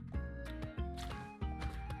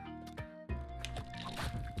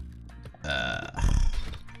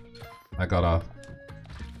 I gotta...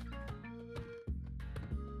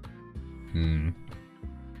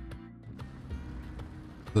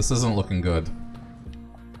 This isn't looking good.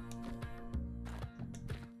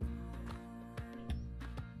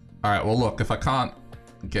 Alright, well look, if I can't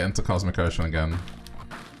get into Cosmic Ocean again,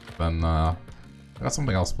 then I got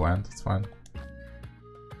something else planned, it's fine.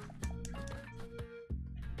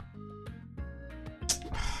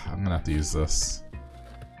 I'm gonna have to use this.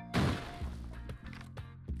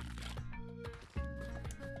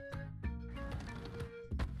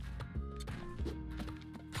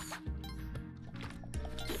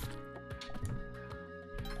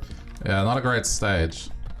 Yeah, not a great stage.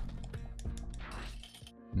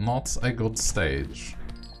 Not a good stage.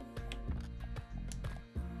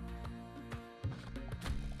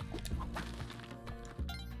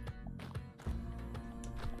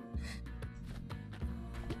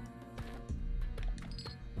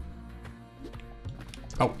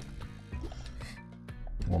 Oh.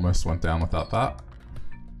 Almost went down without that.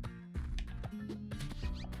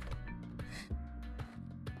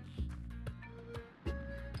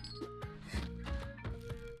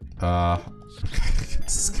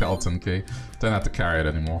 Skeleton key. Don't have to carry it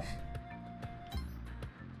anymore.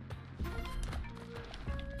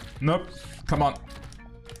 Nope. Come on.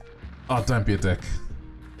 Oh, don't be a dick.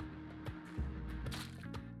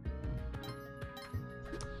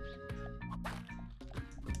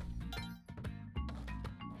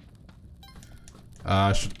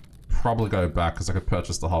 I should probably go back because I could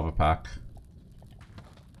purchase the hover pack.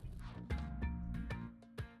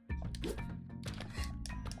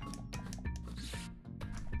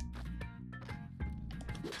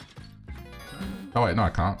 Oh wait, no I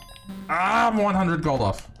can't. Ah, I'm 100 gold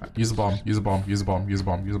off. Use a bomb, use a bomb, use a bomb, use a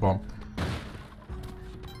bomb, use a bomb.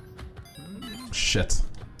 Shit.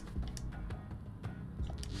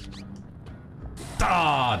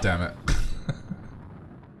 Ah, damn it.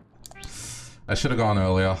 I should have gone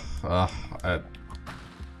earlier. I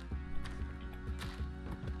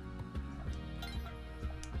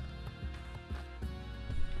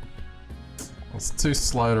was too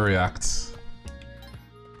slow to react.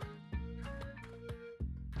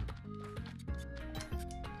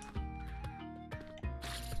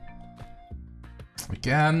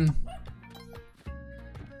 Again.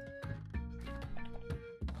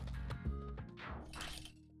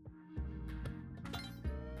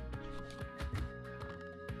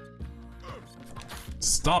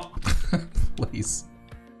 Stop! Please.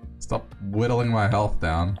 Stop whittling my health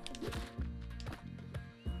down.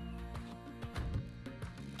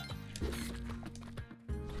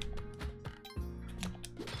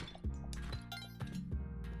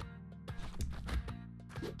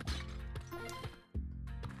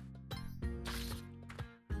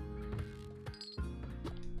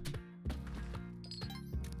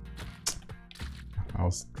 I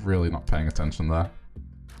was really not paying attention there.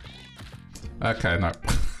 Okay, no.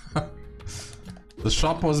 The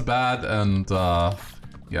shop was bad and,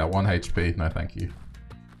 yeah, 1 HP. No, thank you.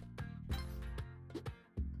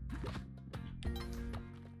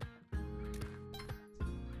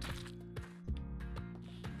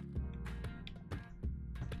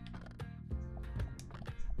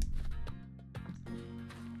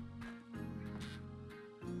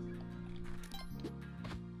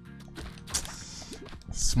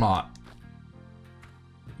 Smart.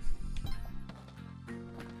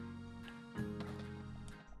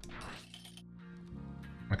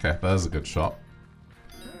 Okay, there's a good shot.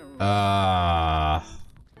 I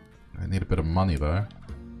need a bit of money though.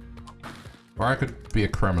 Or I could be a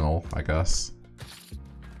criminal, I guess.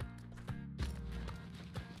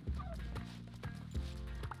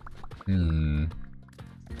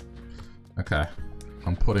 Okay.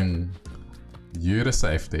 I'm putting you to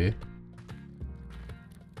safety.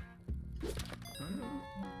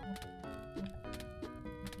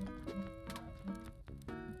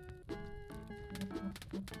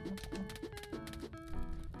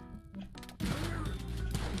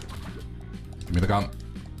 Give me the gun.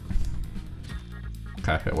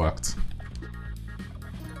 Okay, it worked.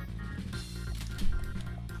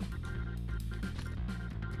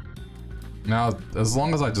 Now, as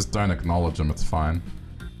long as I just don't acknowledge him, it's fine.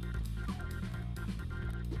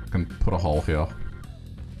 I can put a hole here.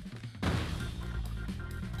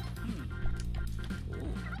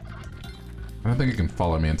 I don't think he can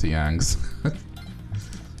follow me into Yang's.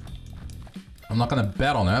 I'm not gonna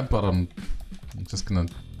bet on it, but I'm just gonna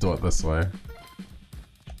do it this way.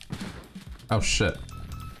 Oh shit.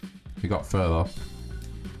 He got further.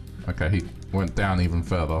 Okay, he went down even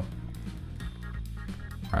further.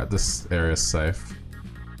 Alright, this area's safe.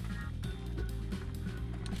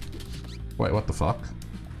 Wait, what the fuck?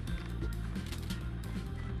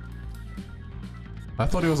 I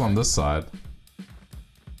thought he was on this side.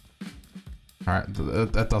 Alright,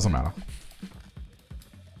 that doesn't matter.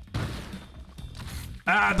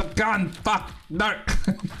 Ah, the gun! Fuck! No!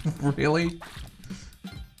 Really?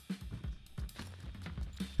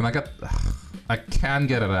 Can I get... I can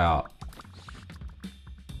get it out.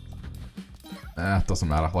 It doesn't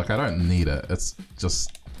matter. Like, I don't need it. It's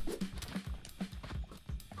just...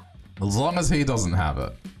 As long as he doesn't have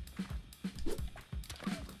it.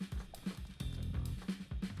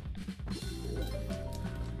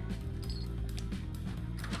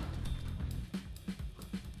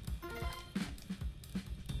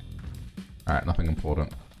 Alright, nothing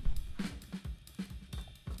important.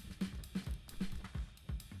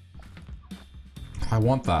 I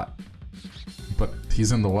want that. But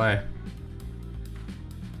he's in the way.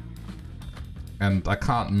 And I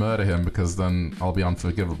can't murder him because then I'll be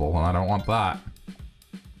unforgivable, and I don't want that.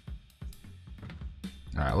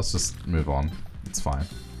 Alright, let's just move on. It's fine.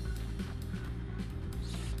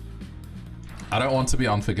 I don't want to be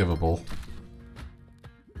unforgivable.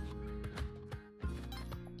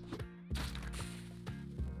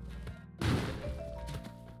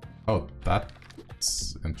 Oh,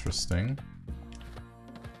 that's interesting.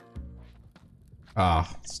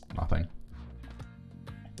 Ah, it's nothing.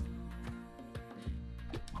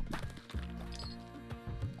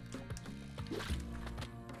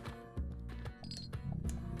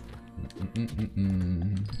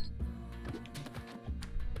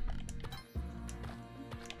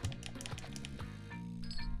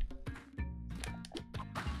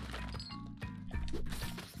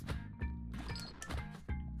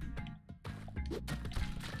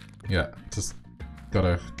 Yeah, just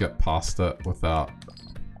gotta get past it without...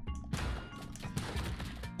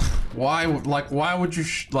 Why, like, why would you,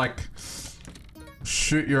 like,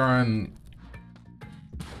 shoot your own...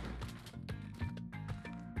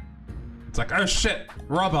 It's like, oh shit,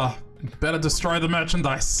 robber! Better destroy the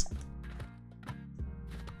merchandise!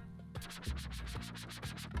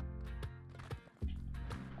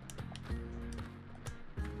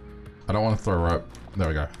 I don't want to throw rope. There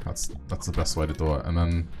we go. That's the best way to do it. And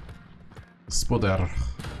then...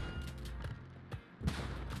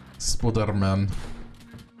 Spooderman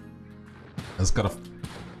has gotta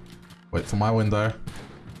wait for my window.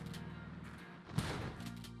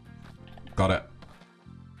 Got it.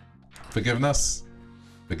 Forgiveness?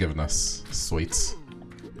 Forgiveness. Sweet.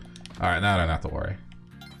 Alright, now I don't have to worry.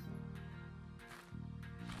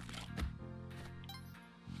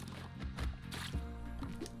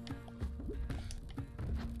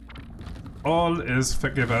 All is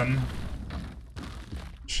forgiven.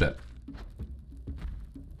 Shit.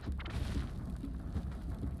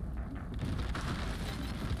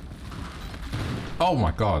 Oh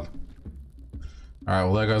my god. Alright,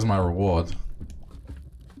 well there goes my reward.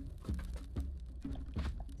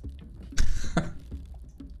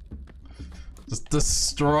 Just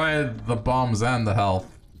destroy the bombs and the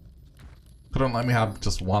health. Couldn't let me have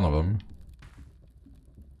just one of them.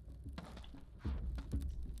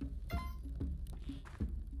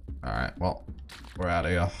 Alright, well, we're out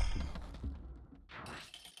of here.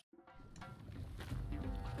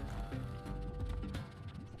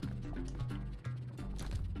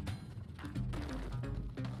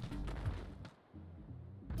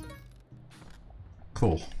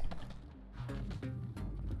 Cool.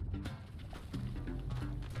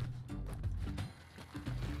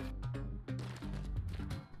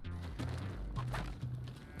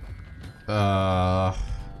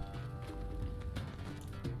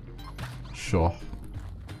 Sure.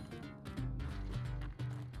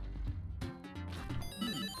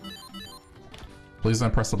 Please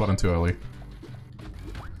don't press the button too early.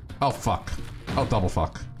 Oh fuck. Oh double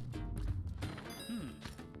fuck.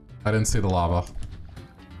 I didn't see the lava.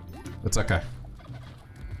 It's okay.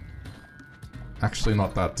 Actually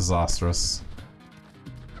not that disastrous.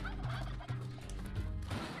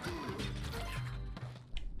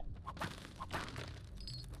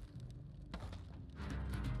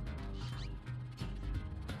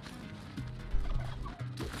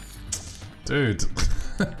 Dude.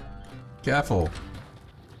 Careful.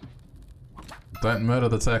 Don't murder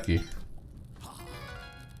the turkey.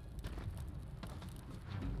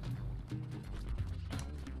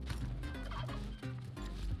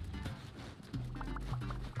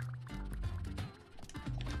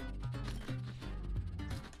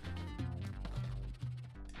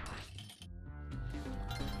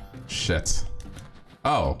 Shit.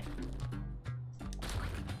 Oh.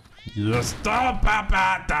 Yes.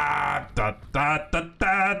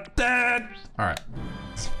 Alright.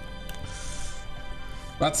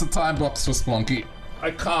 That's the time box for Spelunky.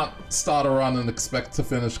 I can't start a run and expect to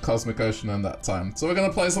finish Cosmic Ocean in that time. So we're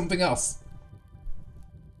gonna play something else.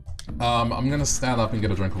 I'm gonna stand up and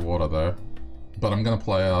get a drink of water though. But I'm gonna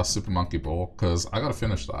play Super Monkey Ball, because I gotta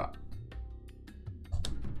finish that.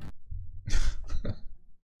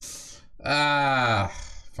 Ah,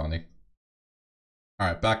 funny.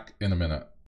 Alright, back in a minute.